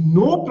means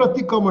no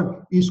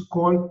Pratikaman is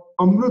called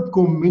Amrit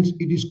Kumbh, means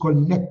it is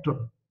called nectar.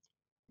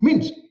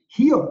 Means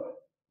here,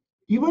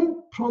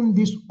 even from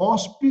this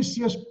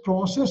auspicious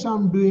process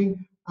I'm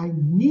doing, I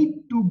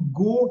need to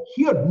go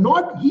here,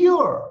 not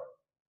here.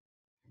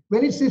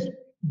 When it says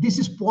this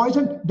is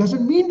poison,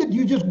 doesn't mean that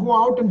you just go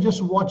out and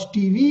just watch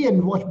TV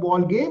and watch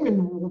ball game and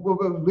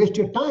waste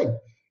your time.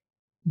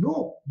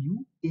 No,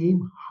 you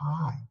aim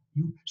high.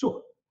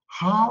 So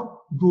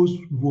how those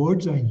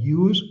words are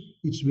used,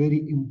 it's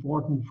very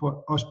important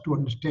for us to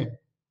understand.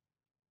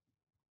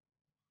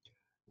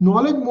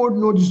 Knowledge mode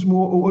knows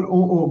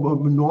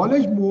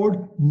knowledge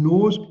mode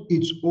knows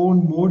its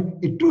own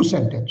mode. A true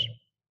sentence.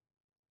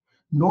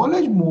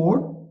 Knowledge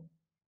mode.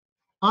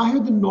 I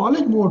have the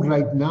knowledge mode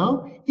right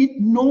now. It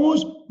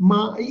knows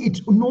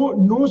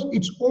knows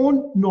its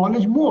own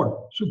knowledge mode.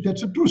 So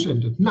that's a true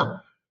sentence.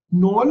 Now,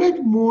 knowledge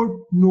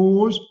mode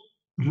knows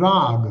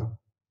rag.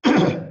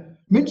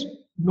 Means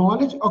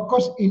knowledge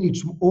occurs in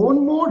its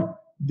own mode,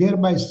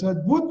 thereby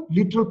sadbut,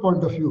 literal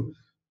point of view.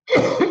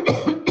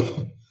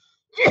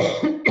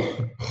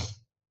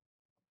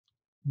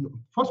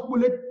 First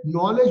bullet,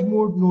 knowledge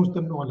mode knows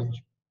the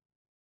knowledge.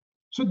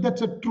 So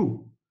that's a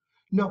true.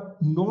 Now,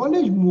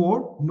 knowledge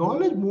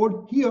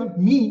mode here,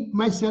 me,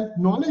 myself,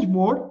 knowledge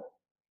mode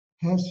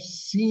has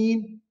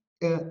seen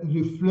a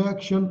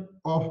reflection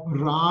of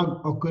rag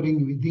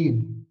occurring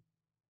within.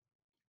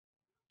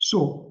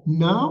 So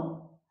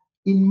now,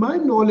 in my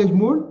knowledge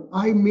mode,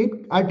 I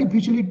make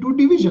artificially two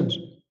divisions.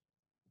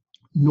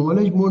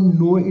 Knowledge mode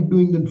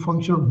doing the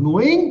function of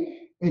knowing,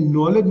 and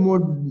knowledge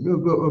mode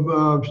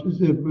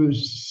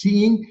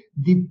seeing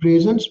the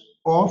presence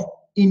of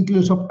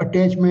inclination of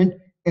attachment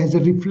as a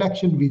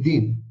reflection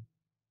within.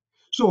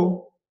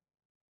 So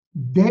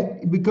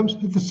that becomes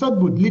the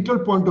sadbudh, literal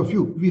point of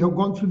view. We have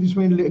gone through this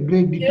one in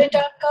great detail.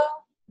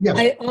 Yes.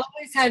 I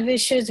always have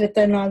issues with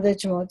the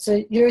knowledge mode.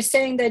 So you're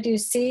saying that you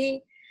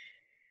see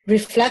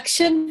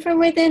reflection from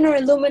within or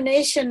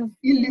illumination?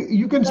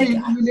 You can say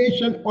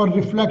illumination or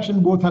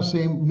reflection, both have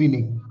same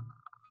meaning.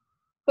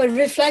 But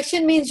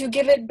reflection means you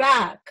give it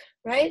back,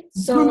 right?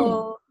 So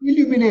no.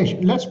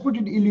 Illumination. Let's put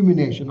it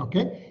illumination,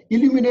 okay?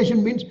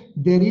 Illumination means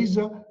there is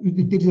a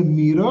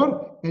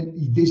mirror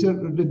and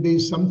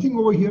there's something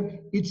over here.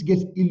 It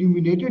gets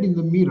illuminated in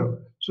the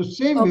mirror. So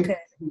same way,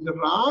 the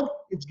rag,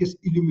 it gets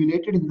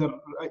illuminated in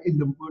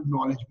the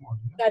knowledge mode.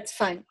 That's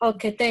fine.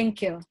 Okay,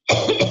 thank you.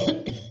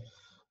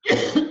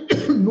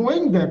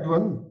 Knowing that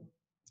one,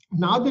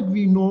 now that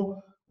we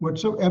know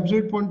what's an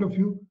absolute point of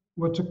view,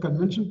 what's a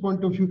conventional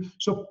point of view.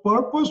 So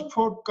purpose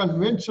for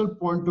conventional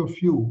point of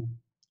view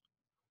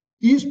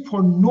is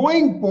for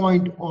knowing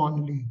point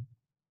only.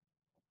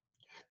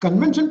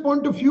 Conventional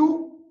point of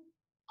view,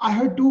 I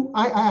have to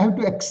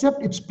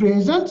accept its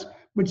presence,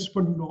 but it's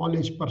for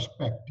knowledge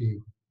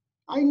perspective.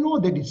 I know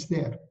that it's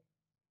there.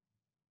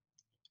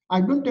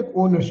 I don't take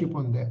ownership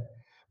on that.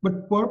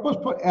 But purpose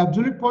for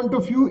absolute point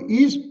of view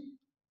is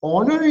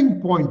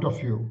honoring point of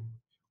view.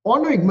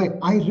 Honoring,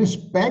 I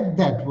respect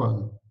that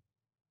one.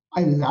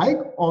 I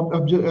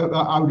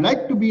would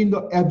like to be in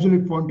the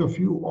absolute point of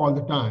view all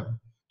the time.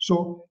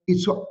 So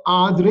it's a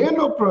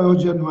adrelo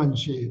prayojan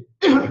vanche.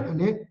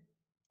 And a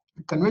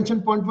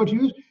convention point of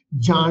view is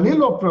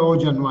janelo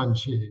prayojan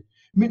vanche.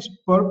 Means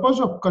purpose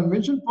of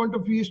convention point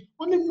of view is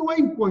only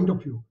knowing point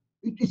of view.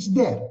 It's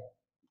there.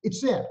 It's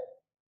there.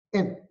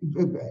 And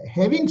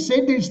having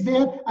said it's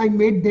there, I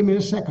made them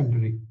as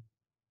secondary.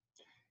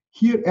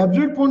 Here,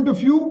 absolute point of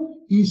view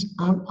is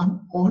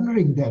I'm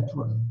honoring that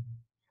one.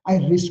 I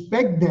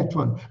respect that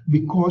one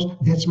because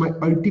that's my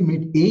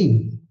ultimate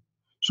aim.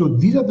 So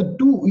these are the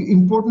two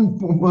important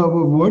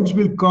words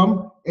will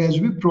come as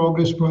we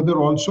progress further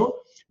also.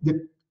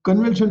 The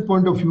convention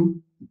point of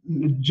view,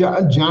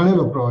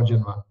 janelo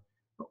prayojanva.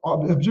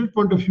 Absolute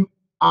point of view,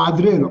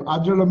 adrelo.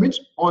 Adrelo means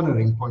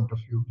honoring point of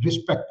view,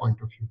 respect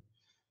point of view.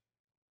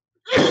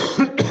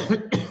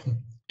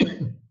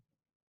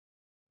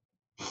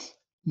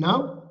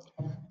 Now,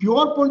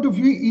 pure point of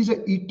view is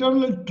an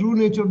eternal true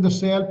nature of the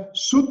self.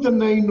 Suddha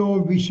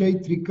naino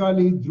vishay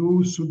trikali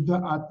dhruv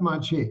suddha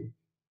atma che.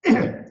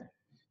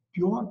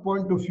 Pure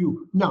point of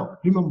view. Now,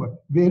 remember,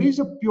 where is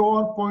a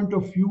pure point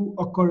of view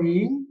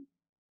occurring?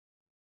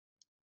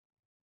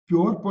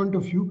 Pure point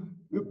of view,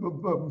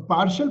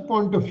 partial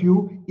point of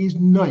view is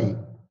nai.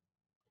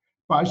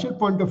 Partial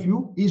point of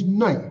view is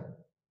nai.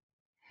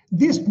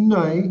 This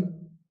nai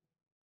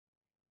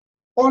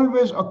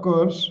always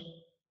occurs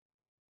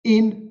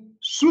in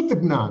Sruta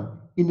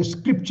in a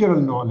scriptural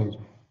knowledge.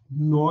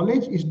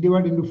 Knowledge is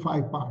divided into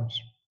 5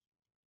 parts.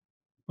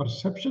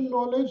 Perception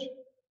knowledge,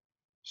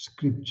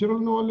 scriptural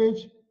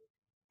knowledge,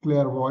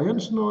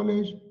 clairvoyance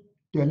knowledge,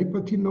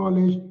 telepathy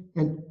knowledge,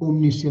 and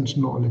omniscience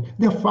knowledge.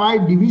 There are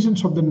 5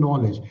 divisions of the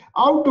knowledge,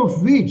 out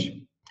of which,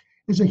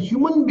 as a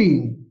human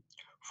being,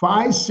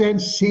 5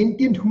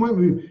 sentient human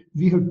being,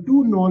 we have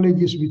 2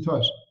 knowledges with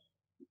us: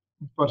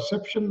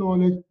 perception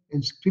knowledge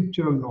and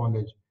scriptural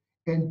knowledge.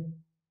 And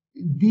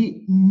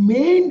the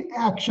main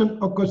action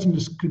occurs in the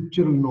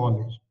scriptural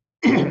knowledge.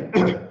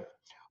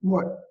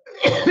 What?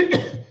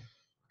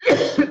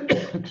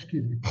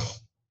 Excuse me.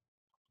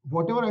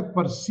 Whatever I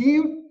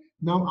perceive,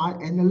 now I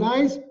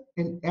analyze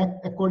and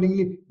act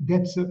accordingly.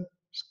 That's a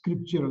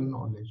scriptural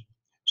knowledge.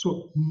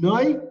 So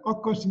nai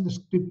occurs in the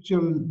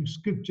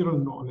scriptural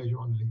knowledge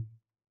only.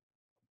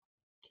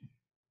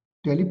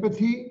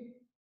 Telepathy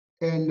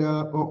and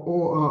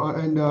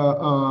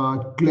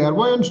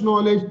clairvoyance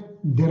knowledge,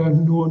 there are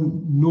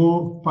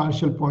no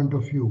partial point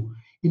of view.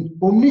 In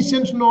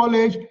omniscience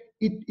knowledge,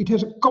 it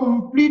has a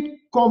complete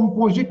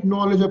composite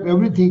knowledge of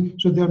everything,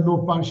 so there are no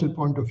partial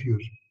point of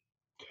views.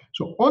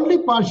 So only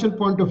partial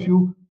point of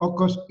view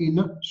occurs in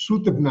a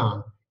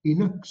Sruta,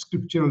 in a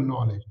scriptural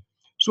knowledge.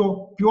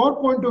 So pure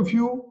point of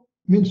view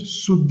means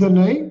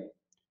Suddhanai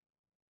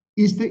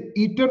is the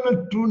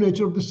eternal true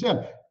nature of the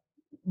self.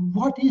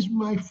 What is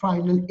my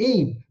final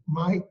aim?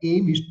 My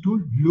aim is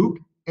to look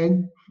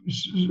and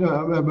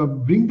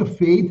bring the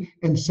faith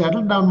and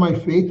settle down my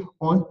faith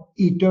on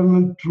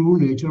eternal true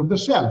nature of the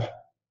self.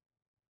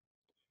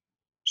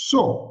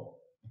 So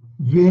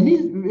when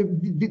is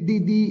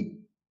the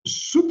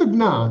Sruta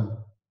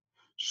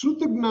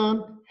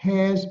Gnan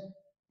has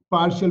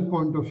partial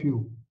point of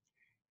view,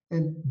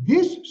 and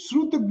this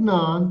Sruta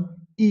Gnan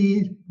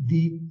is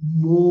the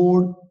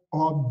mode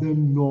of the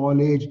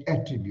knowledge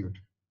attribute.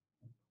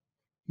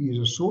 He is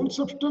a soul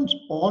substance,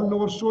 all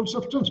knower soul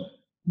substance,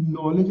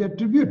 knowledge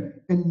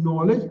attribute, and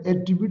knowledge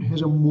attribute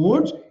has a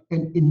mode,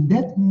 and in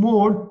that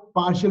mode,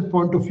 partial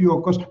point of view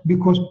occurs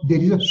because there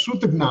is a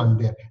Sruta Gnan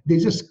there. There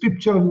is a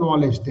scriptural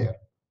knowledge there.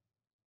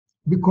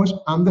 Because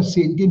I'm the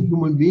sentient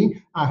human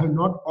being, I have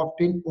not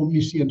obtained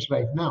omniscience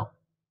right now.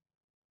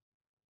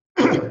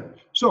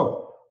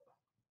 So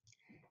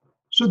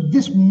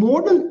this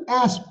modal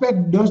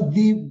aspect does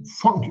the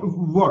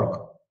function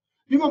work.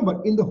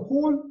 Remember, in the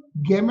whole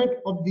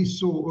gamut of the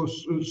soul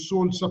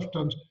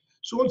substance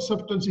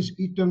is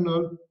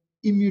eternal,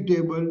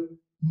 immutable,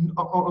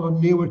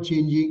 never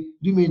changing,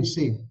 remains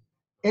same.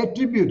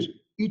 Attributes,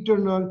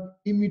 eternal,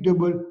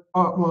 immutable,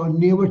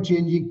 never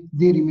changing,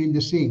 they remain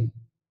the same.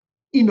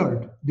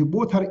 Inert, they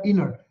both are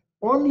inert.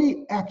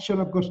 Only action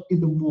occurs in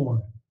the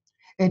mode.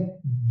 And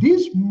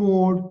this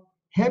mode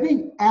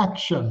having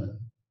action,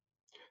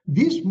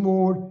 this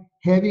mode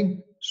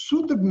having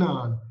Sruta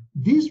Gnan,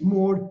 this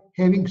mode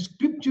having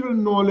scriptural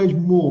knowledge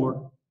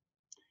mode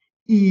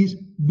is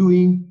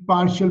doing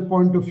partial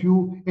point of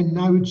view, and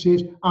now it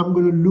says I'm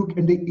going to look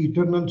at the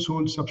eternal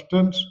soul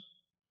substance.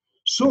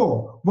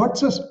 So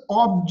what's the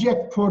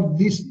object for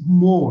this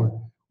mode?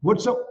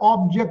 What's the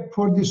object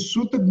for this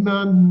Sruta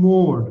Gnan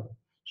mode?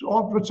 So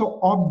what's the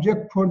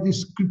object for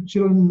this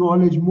scriptural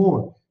knowledge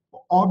mode?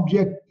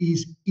 Object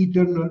is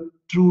eternal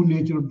true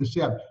nature of the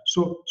self.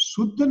 So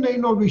Suddha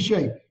Naino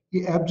Vishay,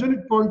 the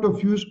absolute point of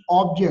view's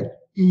object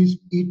is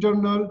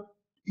eternal,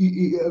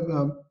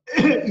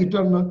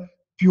 eternal,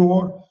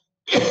 pure,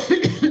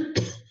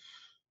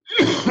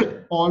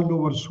 all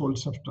knower soul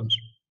substance.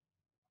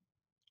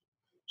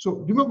 So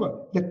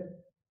remember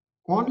that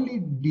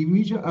only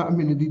division,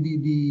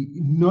 the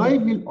Nai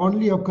will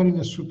only occur in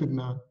a Sruta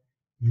Gnan.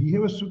 We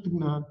have a Sruta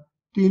Gnan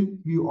till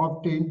we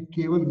obtain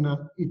Keval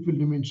Gnan, it will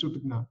remain Sruta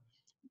Gnan.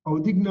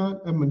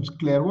 Audignan, I mean,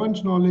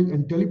 clairvoyance knowledge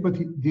and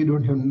telepathy, they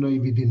don't have none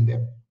within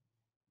them.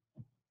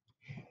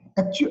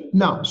 Actually,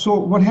 now, so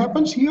what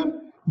happens here?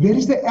 Where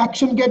is the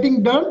action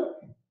getting done?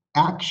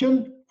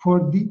 Action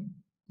for the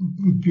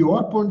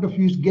pure point of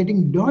view is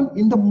getting done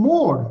in the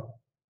mode.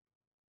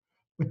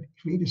 But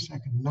wait a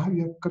second, now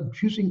you are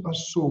confusing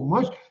us so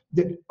much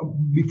that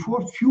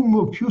before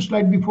few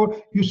slides before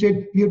you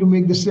said we have to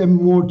make the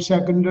same mode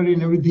secondary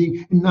and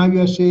everything, and now you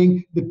are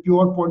saying the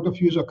pure point of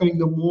view is occurring in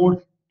the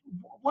mode.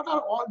 What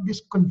are all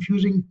these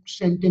confusing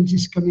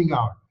sentences coming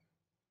out?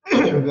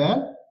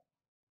 Well,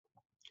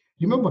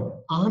 remember,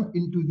 I'm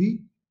into the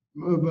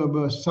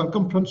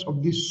circumference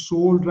of the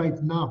soul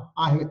right now.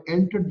 I have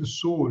entered the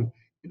soul,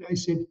 and I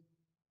said,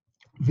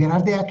 where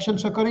are the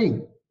actions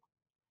occurring?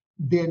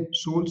 Then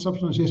soul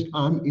substance says,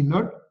 I'm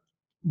inert.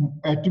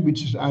 Attribute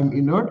says, I'm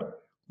inert.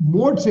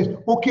 Mode says,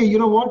 okay, you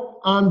know what?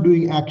 I'm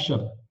doing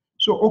action.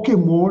 So, okay,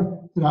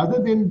 mode,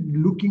 rather than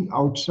looking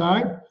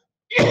outside,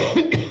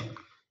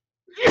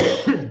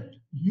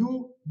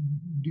 you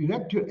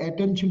direct your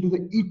attention to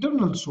the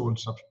eternal soul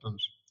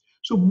substance.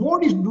 So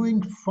mode is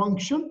doing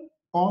function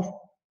of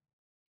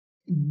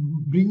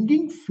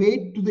bringing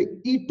faith to the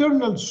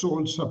eternal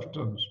soul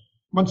substance.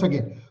 Once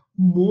again,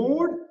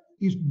 mode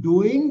is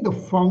doing the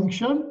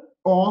function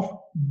of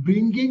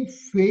bringing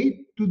faith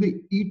to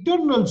the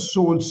eternal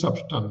soul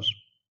substance.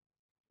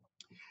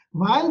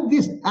 While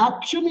this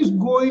action is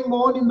going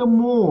on in the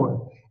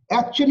mode,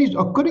 action is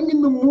occurring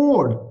in the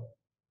mode,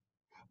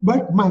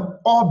 but my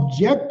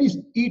object is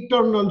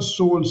eternal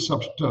soul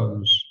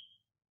substance.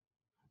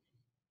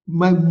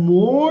 My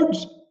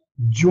mode's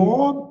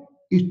job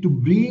is to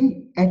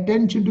bring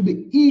attention to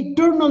the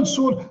eternal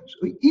soul.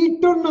 So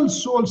eternal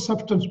soul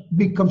substance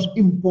becomes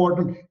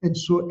important. And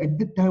so at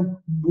the time,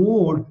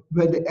 mode,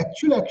 where the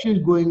actual action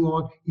is going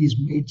on, is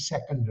made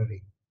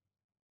secondary.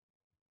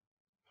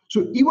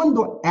 So even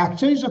though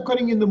action is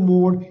occurring in the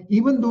mode,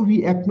 even though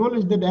we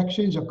acknowledge that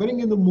action is occurring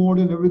in the mode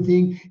and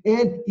everything,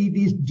 and it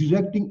is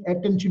directing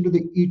attention to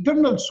the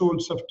eternal soul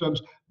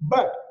substance,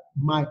 but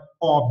my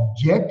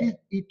object is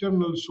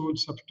eternal soul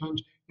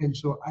substance, and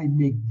so I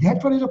make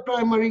that one as a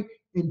primary,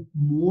 and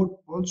mode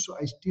also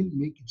I still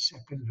make it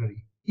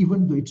secondary,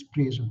 even though it's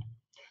present.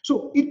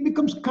 So it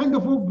becomes kind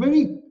of a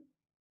very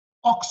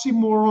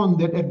oxymoron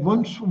that at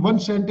one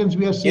sentence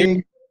we are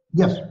saying,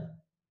 yes,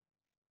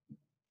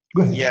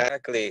 go ahead. Yeah,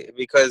 exactly,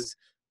 because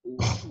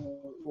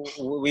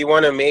we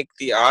want to make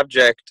the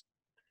object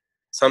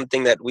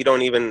something that we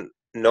don't even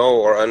know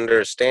or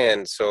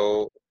understand.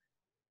 So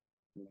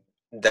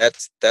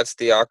that's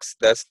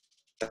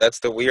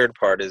the weird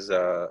part is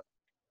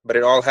but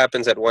it all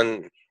happens at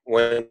one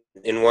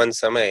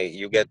samay.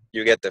 You get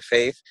the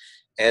faith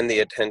and the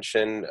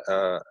attention.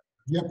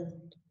 Yep.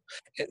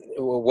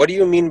 What do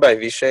you mean by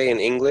vishay in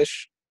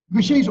English?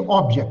 Vishay is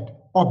object.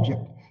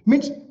 Object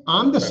means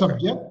I'm the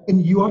subject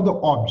and you are the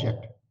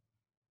object.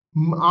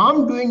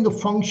 I'm doing the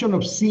function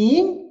of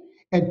seeing,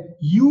 and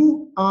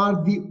you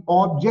are the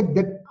object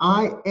that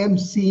I am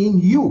seeing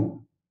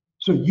you.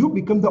 So you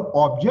become the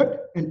object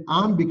and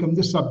I'm become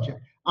the subject.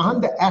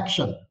 I'm the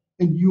action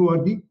and you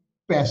are the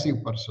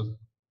passive person.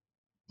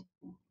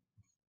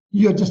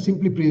 You are just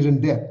simply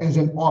present there as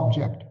an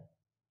object.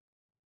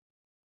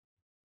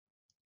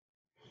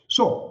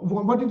 So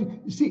what did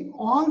you see?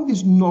 All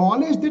this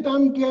knowledge that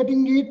I'm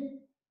getting it,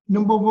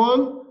 number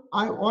one,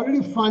 I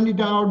already find it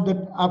out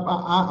that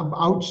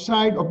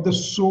outside of the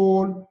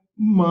soul,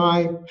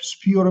 my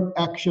sphere of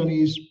action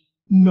is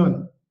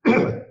none.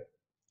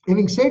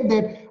 Having said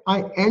that,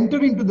 I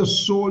enter into the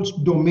soul's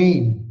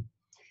domain.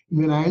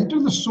 When I enter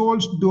the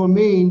soul's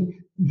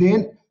domain,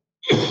 then,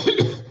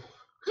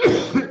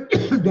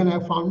 then I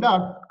found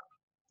out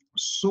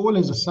soul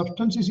as a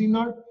substance is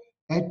inert,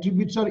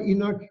 attributes are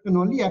inert, and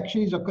only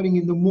action is occurring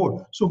in the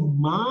mode. So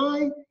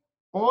my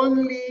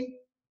only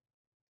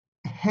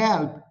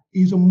help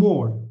is a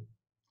mode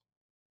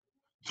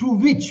through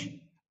which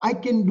I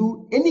can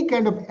do any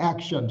kind of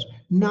actions.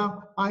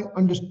 Now, I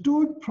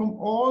understood from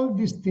all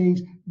these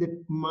things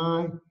that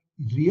my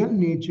real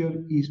nature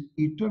is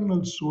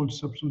eternal soul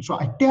substance. So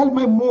I tell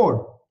my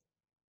mode,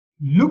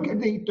 look at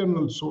the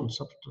eternal soul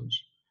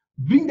substance.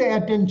 Bring the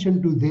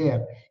attention to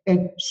there.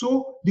 And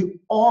so the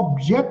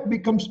object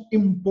becomes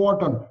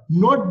important,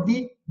 not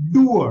the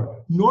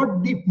doer,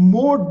 not the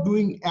mode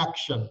doing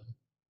action.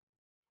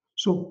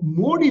 So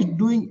mode is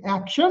doing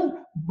action,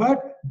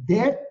 but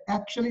that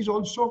action is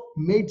also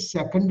made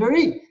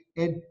secondary,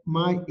 and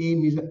my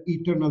aim is an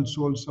eternal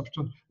soul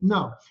substance.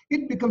 Now,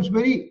 it becomes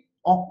very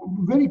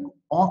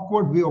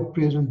awkward way of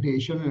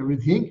presentation and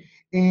everything,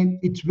 and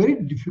it's very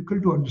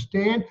difficult to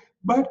understand.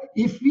 But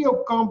if we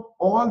have come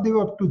all the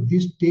way up to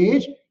this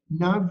stage,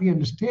 now we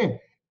understand.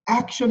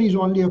 Action is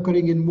only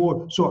occurring in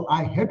mode. So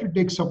I have to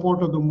take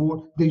support of the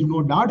mode. There is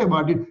no doubt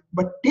about it.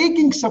 But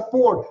taking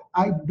support,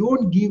 I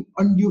don't give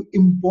undue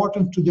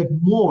importance to that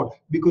mode,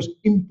 because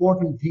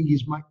important thing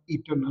is my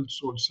eternal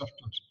soul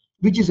substance,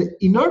 which is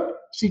inert,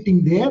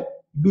 sitting there,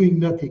 doing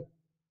nothing.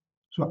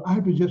 So I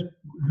have to just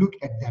look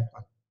at that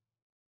one.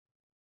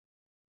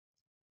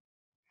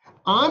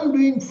 I'm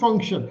doing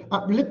function.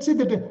 Let's say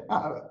that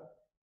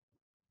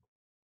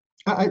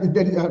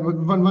there is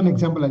one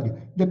example I'll give.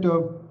 That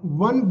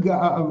one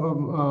guy,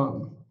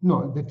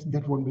 no,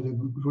 that won't be the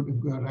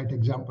good, right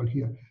example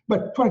here.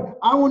 But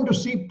I want to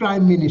see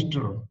Prime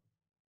Minister.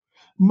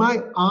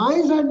 My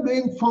eyes are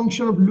doing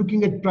function of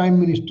looking at Prime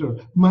Minister.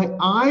 My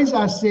eyes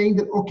are saying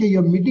that, okay,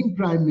 you're meeting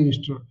Prime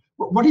Minister.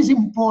 What is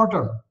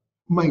important?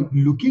 My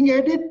looking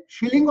at it,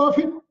 feeling of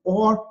it,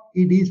 or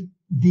it is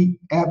the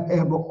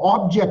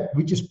object,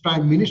 which is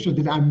Prime Minister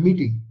that I'm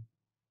meeting?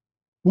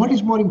 What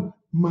is more,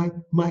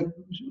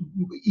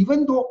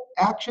 even though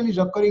action is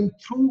occurring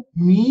through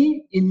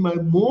me in my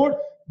mode,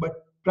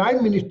 but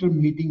Prime Minister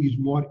meeting is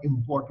more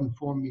important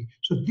for me.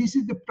 So this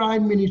is the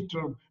Prime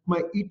Minister.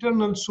 My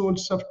eternal soul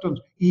substance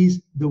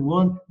is the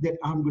one that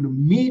I'm going to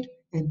meet,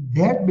 and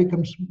that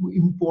becomes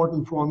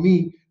important for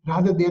me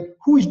rather than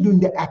who is doing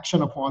the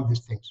action of all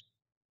these things.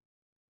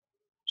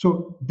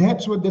 So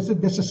that's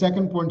the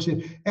second point.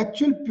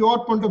 Actual pure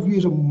point of view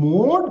is a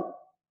mode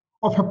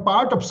of a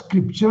part of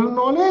scriptural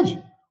knowledge,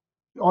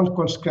 all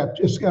called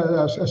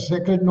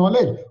sacred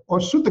knowledge or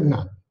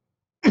Sutagnan.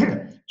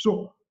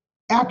 So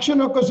action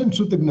occurs in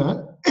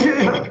Sutagnan.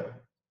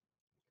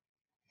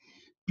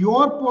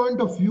 Pure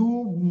point of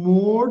view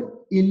mode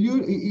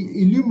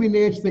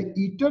illuminates the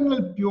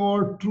eternal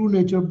pure true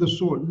nature of the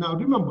soul. Now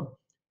remember,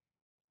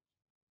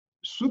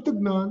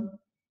 Sutagnan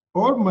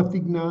or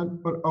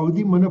Matignan or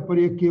Audi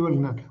Manaparya Keval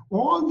Gnan,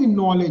 all the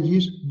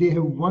knowledges, they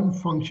have one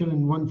function,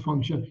 and one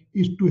function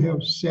is to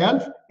have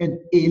self and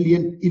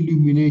alien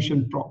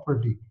illumination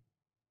property.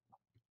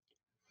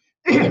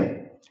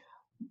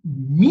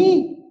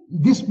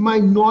 My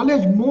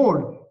knowledge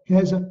mode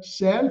has a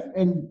self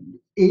and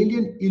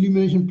alien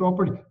illumination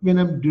property. When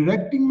I'm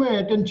directing my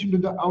attention to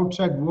the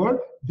outside world,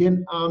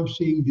 then I'm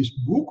seeing this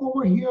book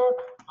over here,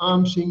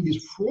 I'm seeing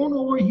this phone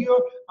over here,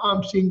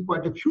 I'm seeing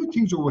quite a few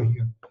things over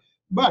here.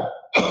 But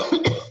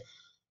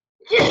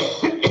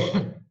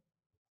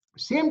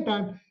same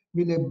time,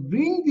 when I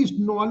bring this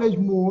knowledge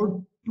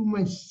mode to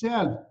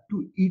myself,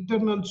 to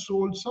eternal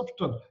soul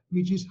substance,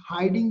 which is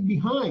hiding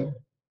behind.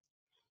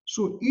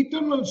 So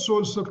eternal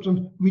soul substance,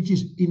 which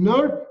is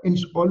inert and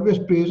is always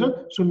present.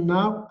 So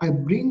now I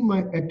bring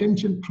my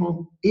attention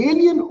from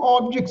alien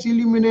objects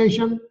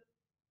illumination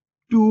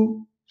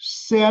to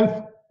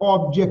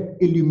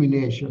self-object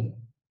illumination.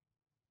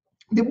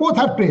 They both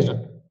are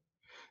present.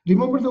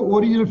 Remember the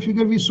original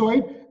figure we saw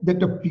it, that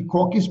the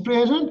peacock is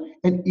present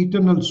and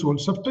eternal soul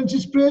substance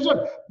is present,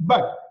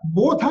 but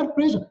both are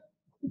present.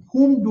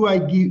 Whom do I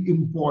give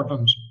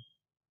importance?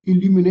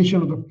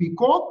 Illumination of the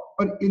peacock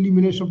or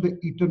illumination of the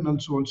eternal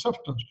soul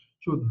substance?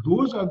 So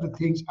those are the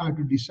things I have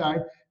to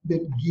decide,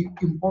 that give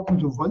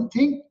importance of one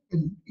thing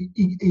and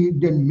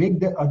then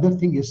make the other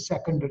thing as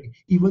secondary,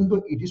 even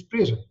though it is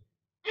present.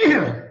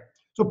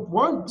 So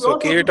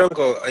Kirit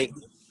uncle,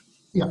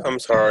 I'm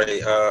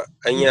sorry.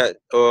 Anya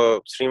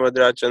Srimad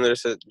Rajchandra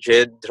says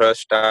Je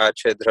Drashta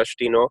Che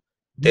Drashtino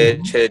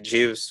Te Che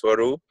Jiv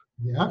Swarup.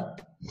 Yeah.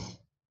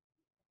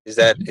 Is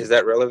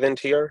that relevant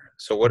here?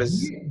 So what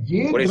is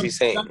he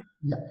saying?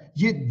 Yeah.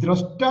 Je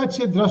Drashta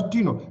Che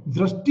Drashtino.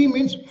 Drashti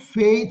means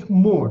faith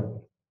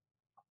mode.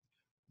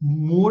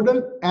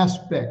 Modal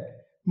aspect.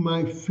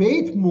 My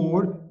faith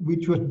mode,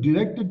 which was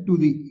directed to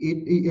the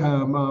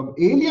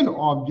alien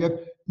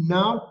object,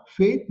 now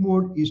faith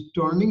mode is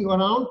turning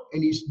around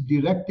and is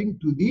directing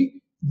to the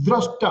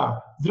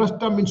drashta.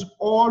 Drashta means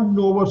all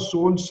knower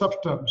soul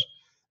substance.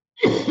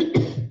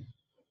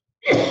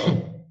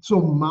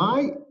 So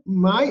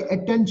my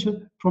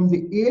attention from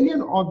the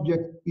alien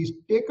object is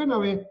taken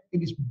away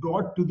and is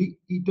brought to the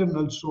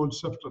eternal soul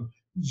substance.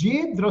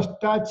 Je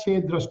drashta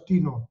che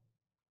drashtino.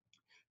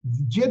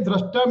 Je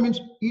drashta means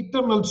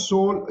eternal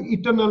soul,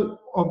 eternal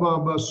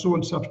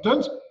soul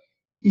substance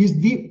is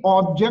the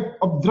object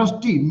of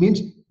drashti,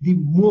 means the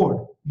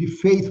mode, the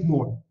faith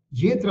mode.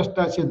 Je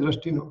drashta che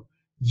drashtino.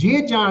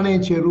 Je jane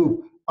che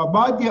roop.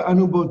 Abadya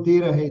anubhav te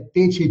rahe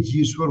te che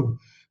jiswarup.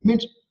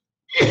 Means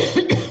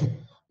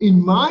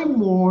in my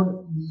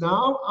mode,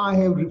 now I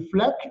have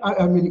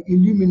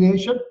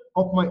illumination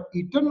of my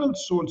eternal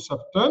soul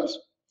substance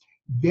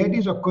that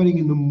is occurring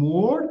in the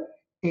mode,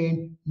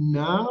 and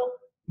now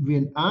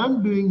when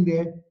I'm doing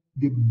that,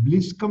 the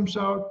bliss comes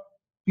out,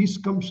 peace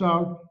comes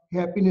out,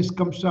 happiness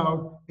comes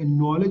out, and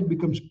knowledge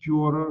becomes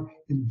purer,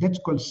 and that's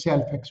called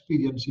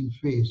self-experiencing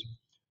phase.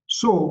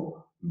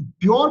 So,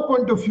 pure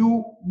point of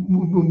view,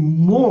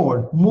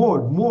 mode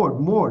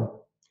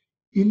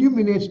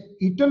illuminates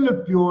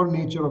eternal pure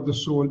nature of the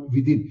soul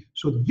within.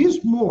 So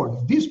this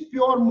mode, this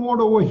pure mode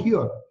over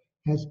here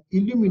has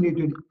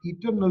illuminated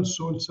eternal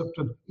soul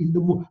substance in the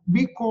mode,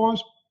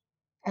 because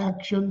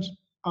actions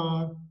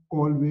are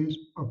always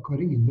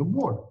occurring in the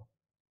mode.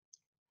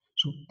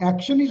 So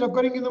action is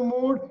occurring in the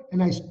mode,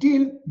 and I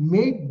still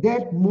made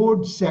that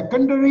mode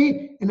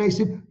secondary, and I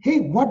said,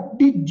 hey, what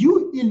did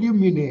you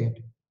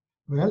illuminate?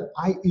 Well,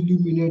 I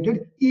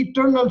illuminated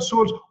eternal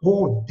souls.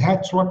 Oh,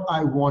 that's what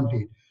I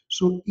wanted.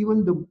 So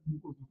even the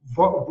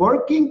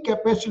working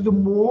capacity of the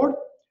mode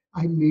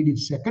I made it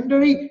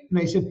secondary, and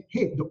I said,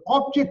 hey, the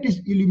object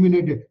is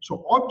illuminated.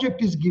 So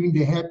object is giving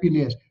the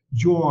happiness,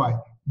 joy,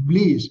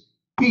 bliss,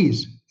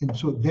 peace. And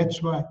so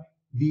that's why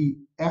the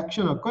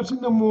action occurs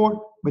in the mode,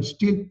 but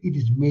still it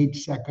is made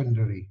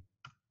secondary.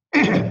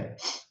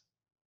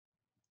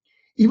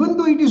 Even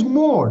though it is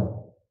mode,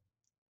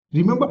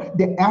 remember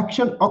the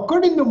action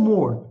occurred in the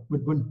mode,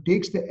 but one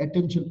takes the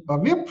attention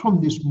away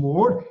from this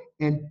mode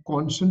and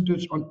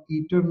concentrates on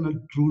eternal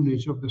true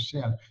nature of the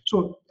self.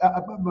 So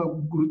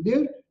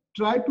Gurudev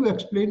tried to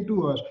explain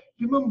to us,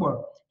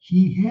 remember,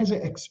 he has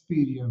an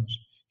experience.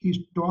 He's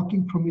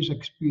talking from his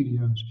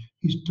experience.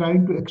 He's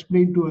trying to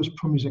explain to us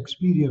from his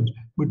experience,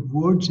 but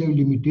words have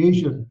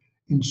limitation.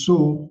 And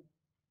so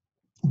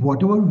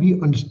whatever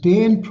we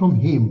understand from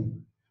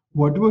him,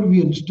 whatever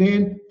we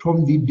understand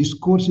from the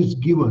discourses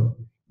given,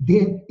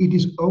 then it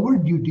is our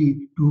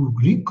duty to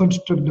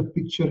reconstruct the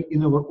picture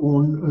in our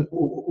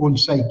own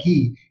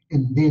psyche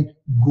and then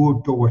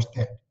go towards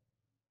that.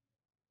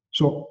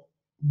 So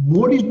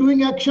mode is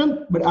doing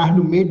action, but I have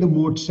to make the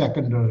mode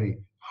secondary.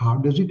 How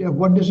does it,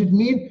 what does it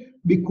mean?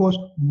 Because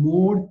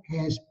mode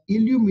has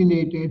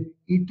illuminated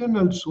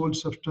eternal soul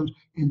substance,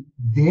 and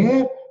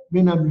there,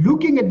 when I'm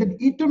looking at the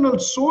eternal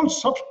soul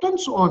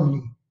substance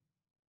only,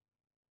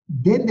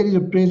 then there is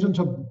a presence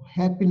of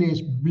happiness,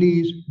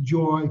 bliss,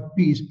 joy,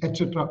 peace,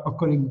 etc.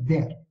 occurring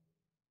there.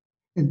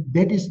 And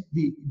that is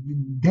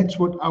that's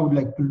what I would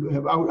like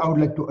to I would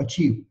like to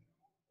achieve.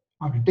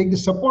 I have to take the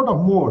support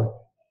of mode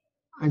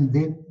and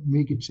then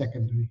make it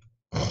secondary.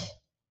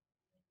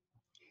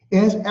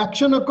 As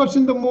action occurs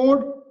in the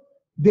mode,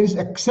 there is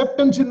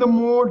acceptance in the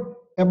mode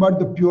about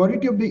the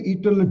purity of the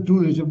eternal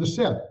true nature of the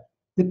self.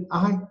 That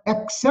I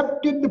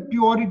accepted the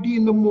purity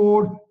in the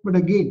mode, but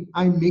again,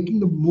 I'm making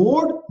the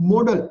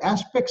modal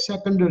aspect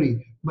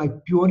secondary. My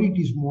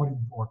purity is more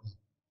important.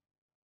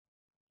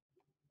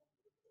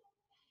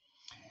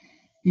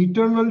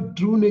 Eternal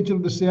true nature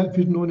of the self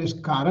is known as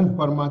Karan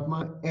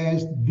Paramatma,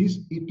 as this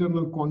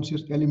eternal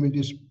conscious element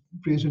is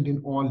present in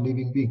all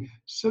living beings.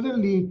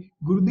 Suddenly,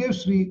 Gurudev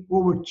Sri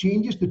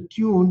overchanges the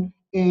tune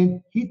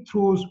and he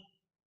throws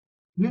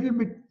little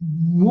bit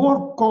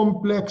more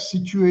complex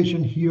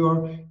situation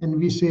here, and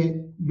we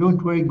say,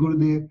 don't worry,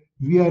 Gurudev,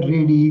 we are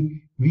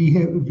ready. We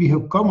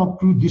have come up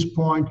to this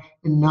point,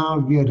 and now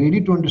we are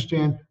ready to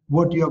understand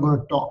what you are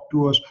going to talk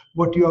to us,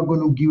 what you are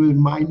going to give a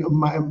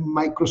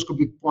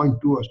microscopic point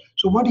to us.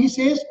 So what he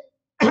says,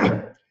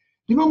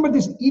 remember,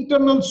 this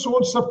eternal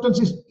soul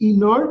substance is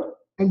inert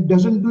and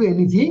doesn't do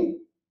anything.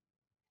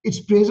 Its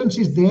presence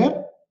is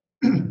there.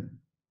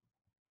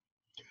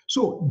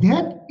 So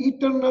that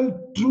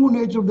eternal true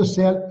nature of the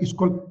self is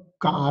called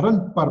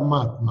Karan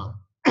Paramatma.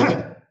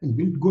 And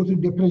we'll go through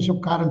the definition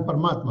of Karan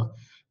Paramatma.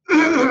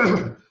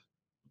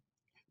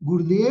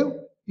 Gurudev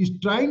is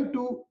trying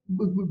to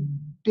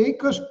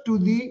take us to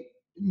the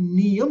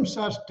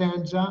Niyamsar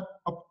stanza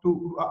up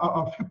to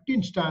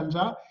 15th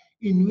stanza,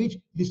 in which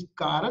this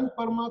Karan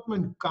Paramatma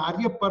and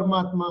Karya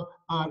Paramatma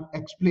are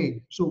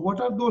explained. So what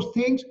are those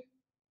things?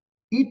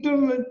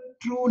 Eternal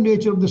true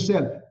nature of the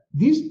self.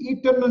 This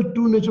eternal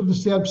true nature of the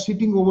self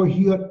sitting over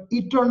here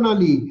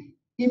eternally,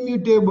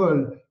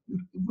 immutable,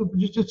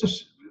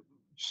 just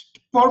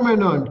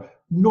permanent,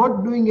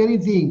 not doing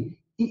anything,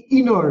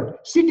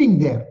 inert, sitting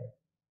there.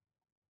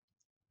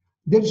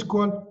 That is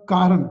called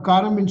Karan.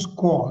 Karan means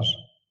cause.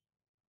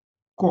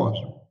 Cause.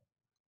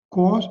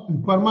 Cause,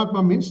 and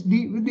Paramatma means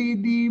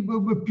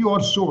the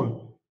pure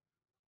soul.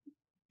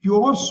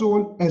 Pure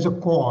soul as a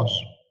cause.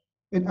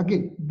 And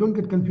again, don't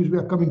get confused, we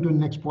are coming to the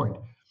next point.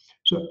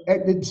 So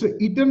it's an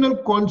eternal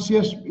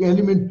conscious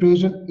element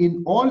present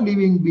in all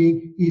living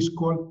being is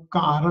called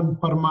Karan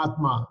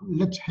Paramatma.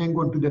 Let's hang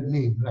on to that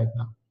name right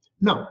now.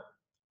 Now,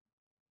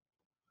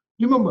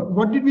 remember,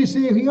 what did we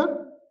say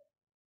here?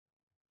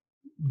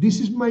 This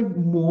is my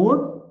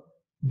mode,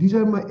 these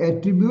are my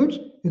attributes,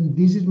 and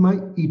this is my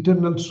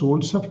eternal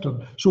soul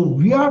substance. So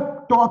we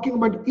are talking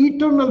about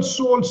eternal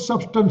soul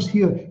substance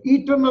here,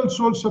 eternal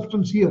soul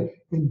substance here,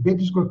 and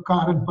that is called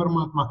Karan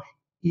Paramatma.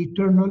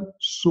 Eternal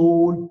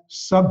soul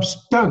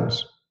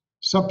substance.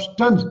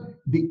 Substance,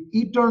 the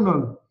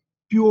eternal,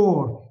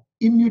 pure,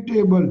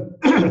 immutable,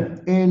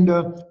 and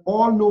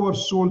all-knower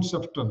soul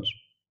substance,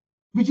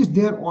 which is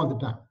there all the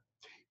time.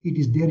 It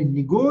is there in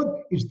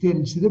Nigod, it's there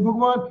in Siddha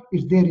Bhagavan,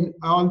 it's there in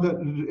all the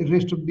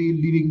rest of the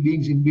living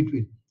beings in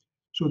between.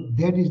 So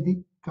that is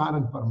the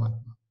Karan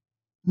Paramatma.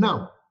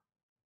 Now,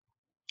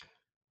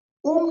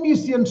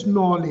 omniscience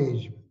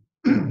knowledge.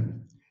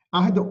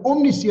 I have the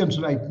omniscience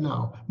right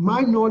now. My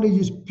knowledge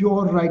is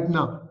pure right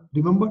now.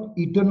 Remember,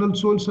 eternal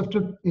soul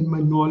substance in my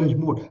knowledge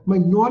mode. My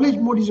knowledge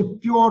mode is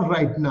pure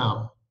right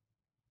now.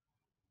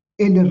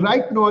 In the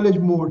right knowledge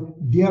mode,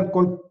 they are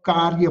called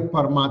Karya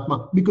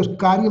Paramatma, because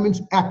Karya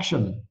means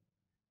action.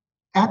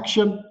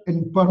 Action,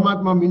 and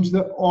Paramatma means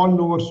the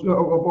all-knower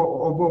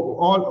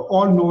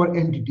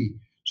entity.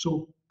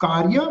 So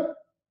Karya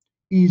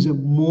is a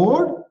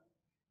mode,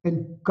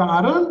 and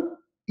Karan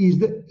is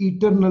the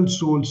eternal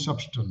soul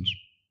substance.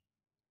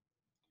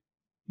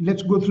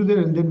 Let's go through there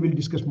and then we'll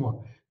discuss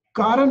more.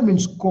 Karan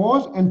means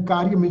cause and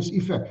karya means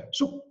effect.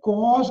 So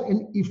cause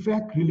and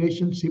effect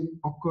relationship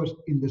occurs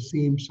in the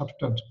same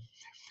substance.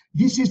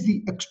 This is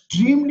the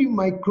extremely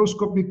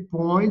microscopic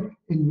point,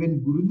 and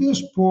when Gurudev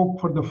spoke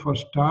for the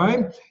first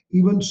time,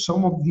 even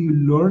some of the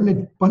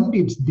learned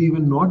pundits, they were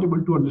not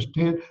able to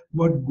understand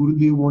what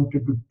Gurudev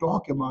wanted to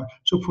talk about.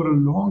 So for a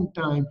long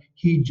time,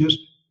 he just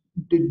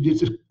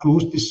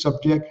closed this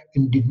subject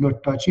and did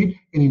not touch it.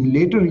 And in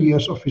later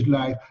years of his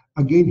life,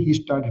 again, he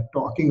started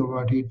talking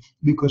about it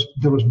because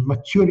there was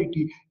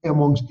maturity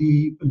amongst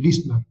the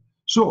listener.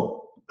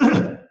 So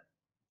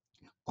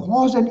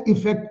cause and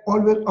effect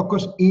always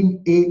occurs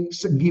in a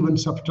given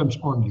substance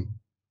only.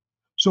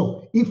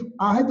 So if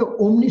I have the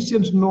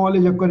omniscience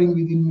knowledge occurring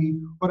within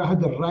me, or I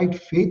have the right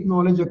faith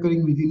knowledge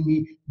occurring within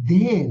me,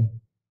 then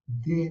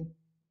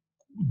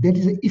that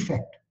is an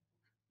effect.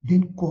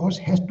 Then cause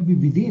has to be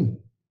within.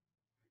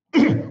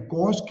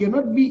 Cause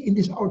cannot be in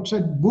this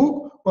outside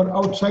book or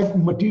outside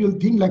material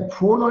thing like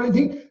phone or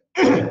anything.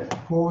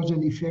 Cause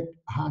and effect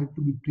have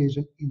to be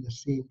present in the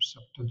same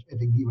substance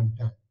at a given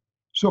time.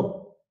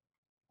 So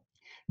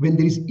when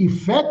there is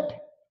effect,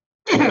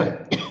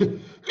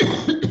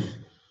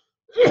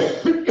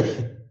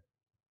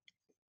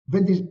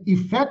 when there is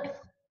effect,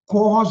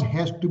 cause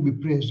has to be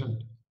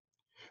present.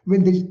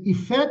 When there is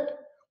effect,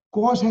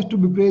 cause has to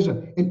be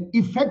present. And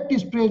effect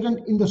is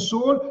present in the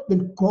soul,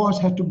 then cause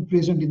has to be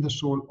present in the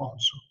soul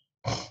also.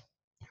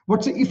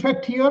 What's the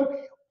effect here?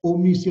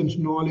 Omniscience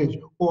knowledge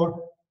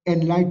or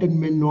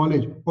enlightenment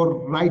knowledge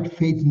or right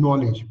faith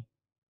knowledge.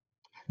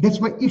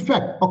 That's my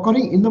effect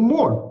occurring in the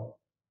mode.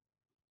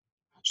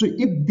 So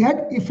if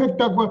that effect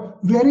occurs,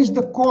 where is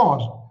the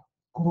cause?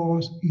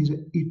 Cause is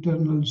an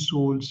eternal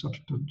soul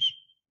substance.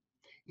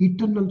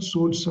 Eternal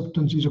soul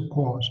substance is a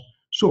cause.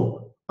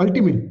 So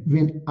ultimately,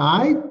 when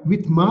I,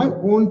 with my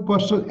own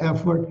personal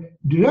effort,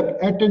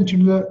 direct attention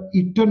to the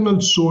eternal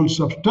soul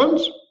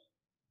substance,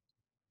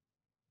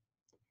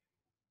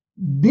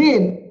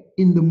 then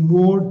in the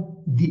mode,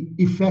 the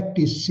effect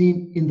is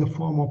seen in the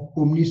form of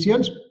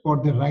omniscience or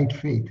the right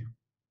faith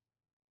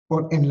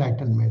or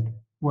enlightenment,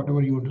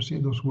 whatever you want to say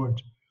those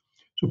words.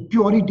 So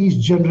purity is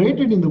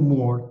generated in the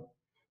mode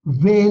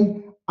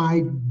when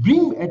I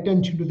bring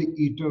attention to the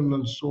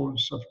eternal soul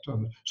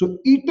substance. So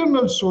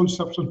eternal soul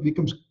substance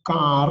becomes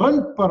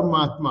Karan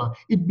Paramatma.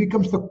 It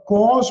becomes the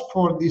cause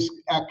for this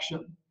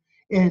action.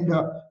 And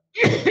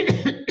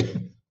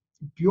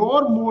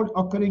pure mode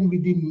occurring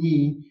within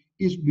me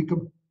is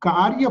become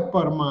Karya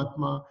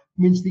Paramatma,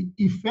 means the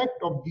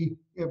effect of the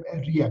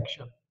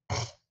reaction.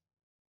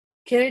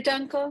 Kirit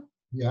uncle?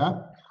 Yeah.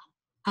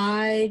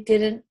 I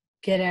didn't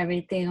get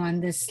everything on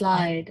this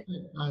slide.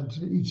 And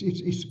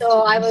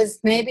So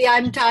maybe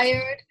I'm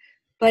tired,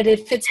 but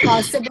if it's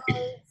possible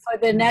for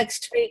the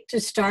next week to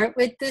start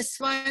with this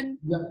one.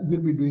 Yeah, we'll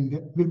be doing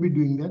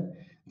that.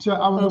 So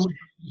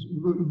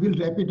we'll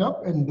wrap it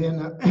up and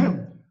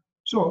then,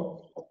 so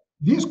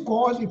this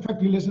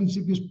cause-effect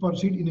relationship is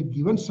perceived in a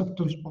given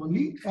substance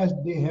only as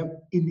they have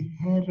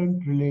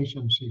inherent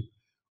relationship.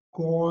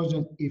 Cause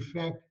and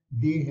effect,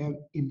 they have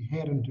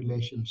inherent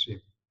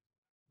relationship.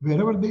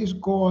 Wherever there is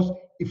cause,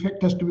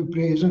 effect has to be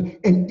present,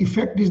 and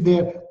effect is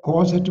there,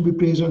 cause has to be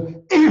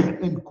present,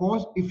 and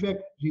cause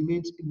effect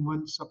remains in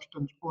one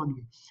substance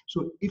only.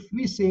 So if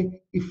we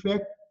say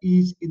effect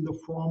is in the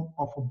form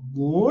of a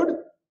mode,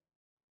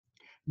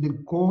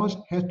 then cause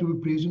has to be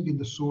present in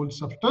the soul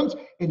substance,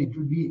 and it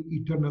will be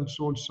eternal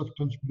soul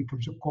substance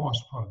becomes a cause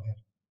for that.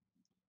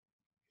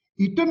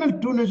 Eternal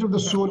trueness of the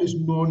soul is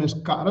known as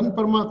Karan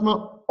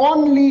Paramatma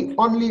only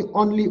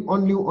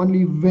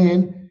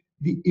when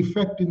the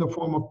effect in the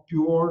form of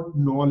pure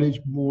knowledge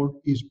mode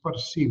is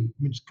perceived,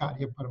 means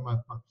Karya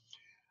Paramatma.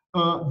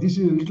 This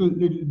is a little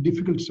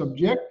difficult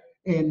subject,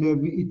 and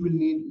it will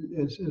need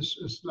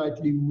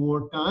slightly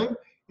more time,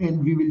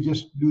 and we will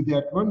just do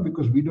that one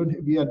because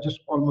we are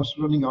just almost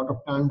running out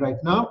of time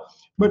right now.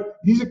 But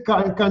this is a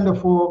kind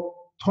of a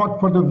thought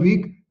for the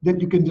week that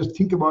you can just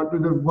think about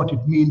what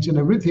it means and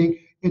everything,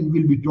 and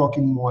we'll be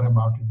talking more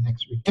about it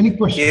next week. Any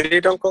questions?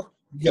 Kirit uncle?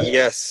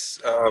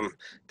 Yes.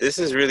 This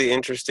is really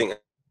interesting.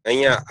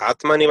 અહીંયા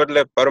આત્માની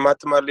બદલે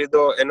પરમાત્મા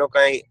લીધો એનો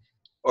કઈ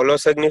ઓલો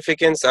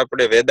significance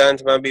આપણે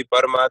વેદાંતમાં બી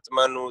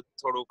પરમાત્માનું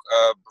થોડુંક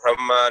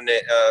બ્રહ્મા ને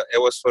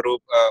એવો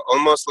સ્વરૂપ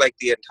almost like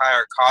the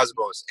entire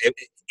cosmos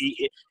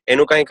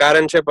એનું કઈ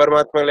કારણ છે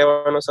પરમાત્મા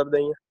લેવાનો શબ્દ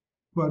અહીંયા?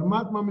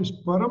 Paramatma means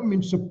param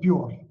means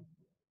pure.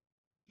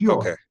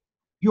 Okay.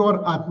 Pure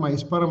Atma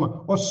is Parama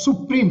or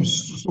Supreme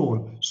Soul.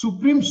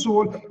 Supreme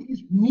Soul is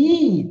me.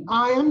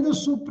 I am the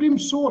Supreme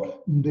Soul.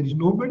 There is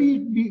nobody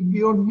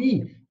beyond me.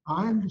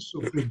 I am the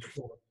Supreme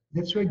Soul.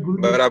 That's why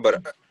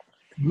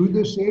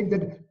Gurudev said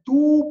that Tu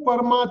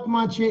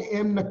Paramatma che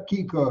em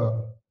nakki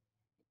kar.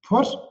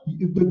 First,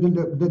 the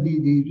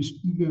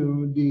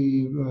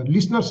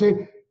listener said,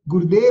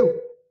 Gurudev,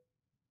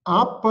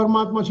 आप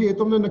परमात्मा छे ये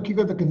तुमने नक्की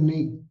कर तक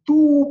नहीं, तू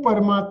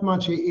परमात्मा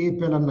छे ये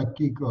पहला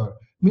नक्की कर.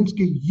 Means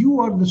that you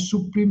are the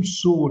supreme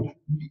soul.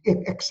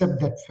 Accept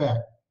that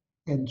fact.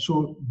 And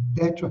so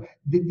that's why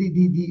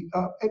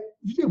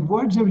the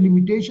words have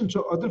limitations,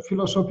 so other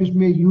philosophies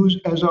may use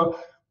as a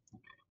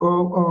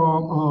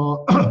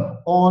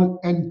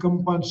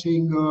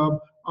all-encompassing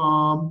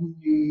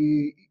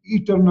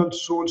eternal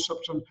soul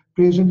substance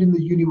present in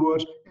the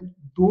universe. And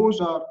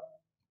those are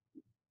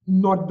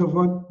not the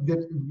one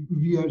that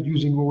we are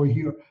using over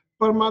here.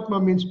 Paramatma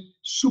means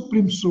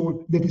supreme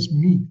soul, that is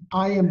me.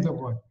 I am the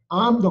one.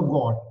 I'm the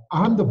God.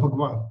 I'm the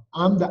Bhagwan.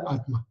 I'm the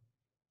Atma.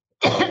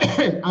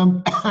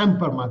 I'm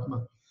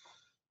Paramatma.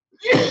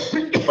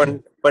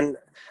 But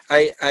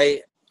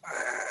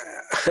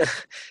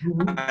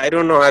I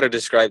don't know how to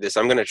describe this.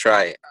 I'm going to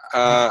try.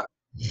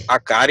 આ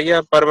કાર્ય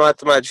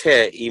પરમાત્મા છે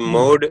ઈ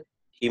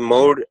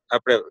mode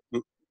આપણે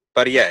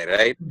પર્યાય,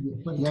 right?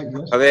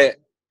 હવે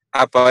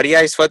આ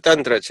પર્યાય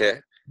સ્વતંત્ર છે.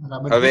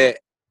 હવે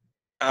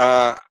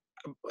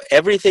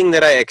everything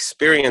that I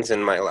experience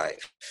in my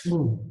life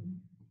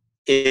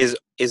is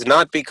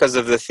not because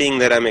of the thing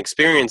that I'm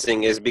experiencing,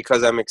 is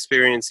because I'm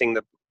experiencing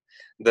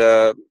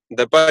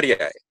the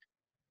paryai.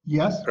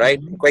 Yes. Right?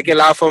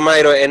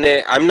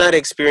 I'm not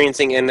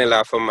experiencing ene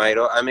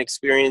lafomairo. I'm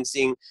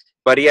experiencing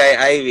paryai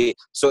ivy.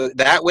 So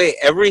that way,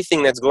 everything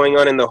that's going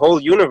on in the whole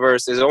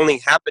universe is only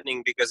happening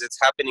because it's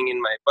happening in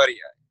my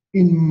paryai.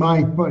 In my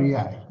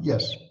paryai,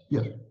 yes,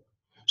 yes.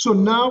 So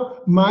now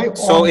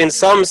So in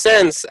some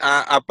sense,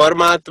 a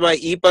paramatma,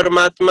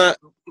 paramatma,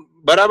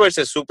 barabar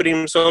se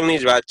supreme soul ni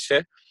vat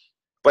che,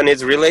 but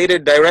it's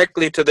related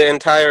directly to the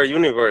entire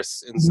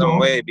universe in some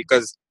way,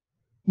 because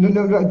no,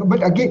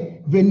 but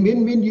again,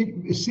 when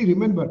you see,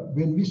 remember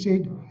when we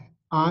said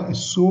a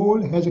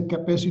soul has a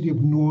capacity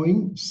of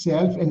knowing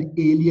self and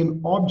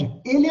alien object.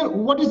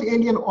 Alien, what is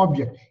alien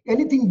object?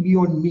 Anything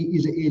beyond me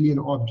is an alien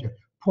object.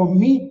 For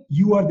me,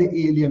 you are the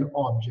alien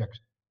object.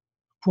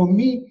 For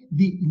me,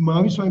 the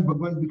Mahavishwami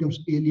Bhagavan becomes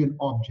alien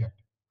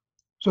object.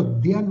 So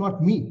they are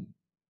not me.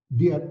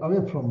 They are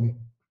away from me.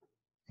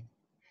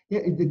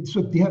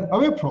 So they are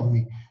away from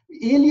me.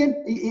 Alien,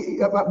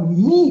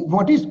 me,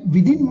 what is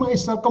within my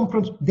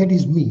circumference, that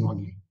is me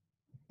only.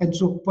 And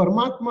so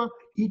Paramatma,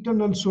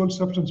 eternal soul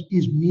substance,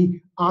 is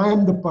me. I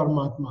am the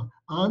Paramatma.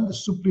 I am the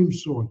supreme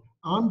soul.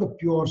 I am the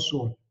pure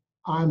soul.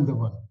 I am the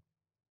one.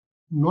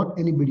 Not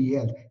anybody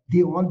else.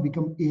 They all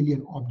become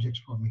alien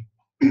objects for me.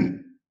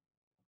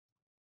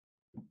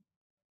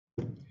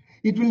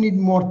 It will need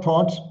more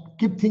thoughts.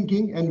 Keep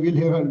thinking, and we'll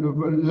have a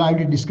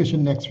lively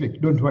discussion next week.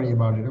 Don't worry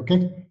about it,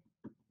 okay?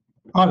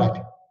 All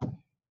right.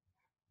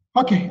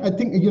 Okay, I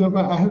think, I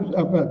have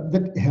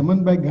that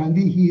Hemant Bhai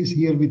Gandhi, he is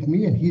here with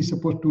me, and he's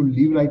supposed to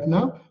leave right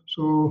now.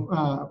 So,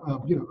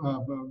 we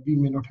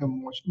may not have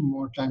much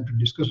more time to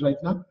discuss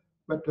right now,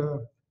 but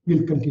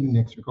we'll continue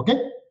next week,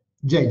 okay?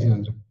 Jai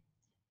Jinendra.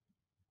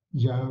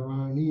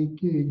 जावाणी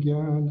के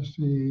ज्ञान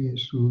से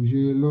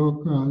सूझे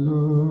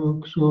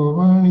लोकालोक,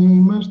 सोवाणी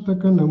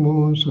मस्तक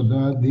नमो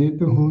सदा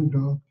देत हूँ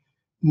डोक.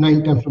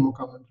 9 times नमो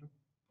का मंत्र.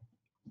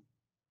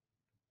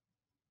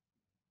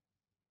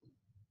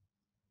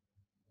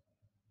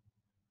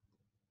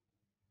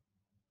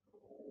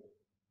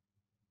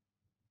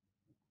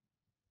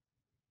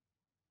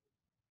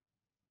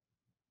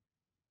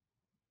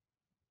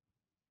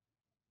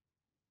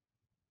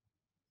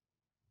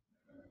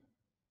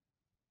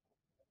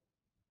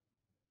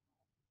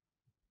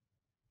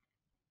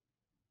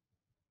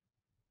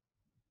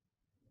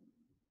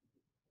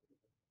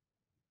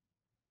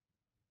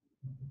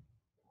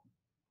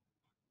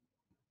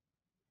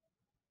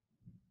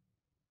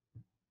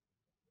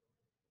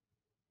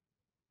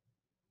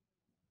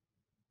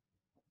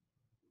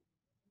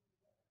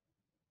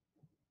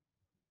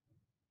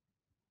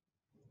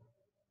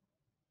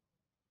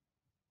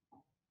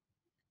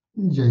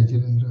 Jai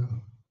Jinendra.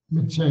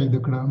 Michai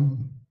Dukram.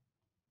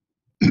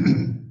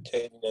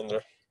 Jai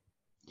Jinendra.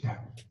 Yeah.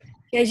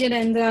 Jai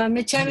Jinendra.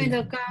 Michai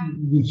Dukram.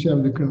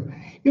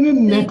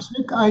 Next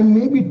week I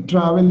may be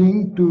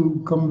traveling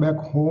to come back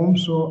home,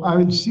 so I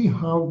will see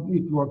how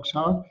it works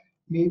out.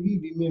 Maybe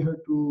we may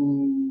have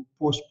to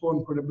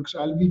postpone for the books.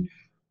 I'll be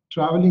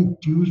traveling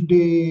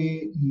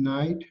Tuesday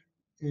night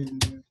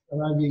and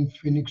arriving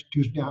Phoenix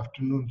Tuesday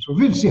afternoon. So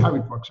we'll see how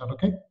it works out,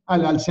 okay?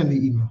 I'll send the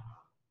email.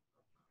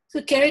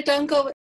 So Kirit uncle,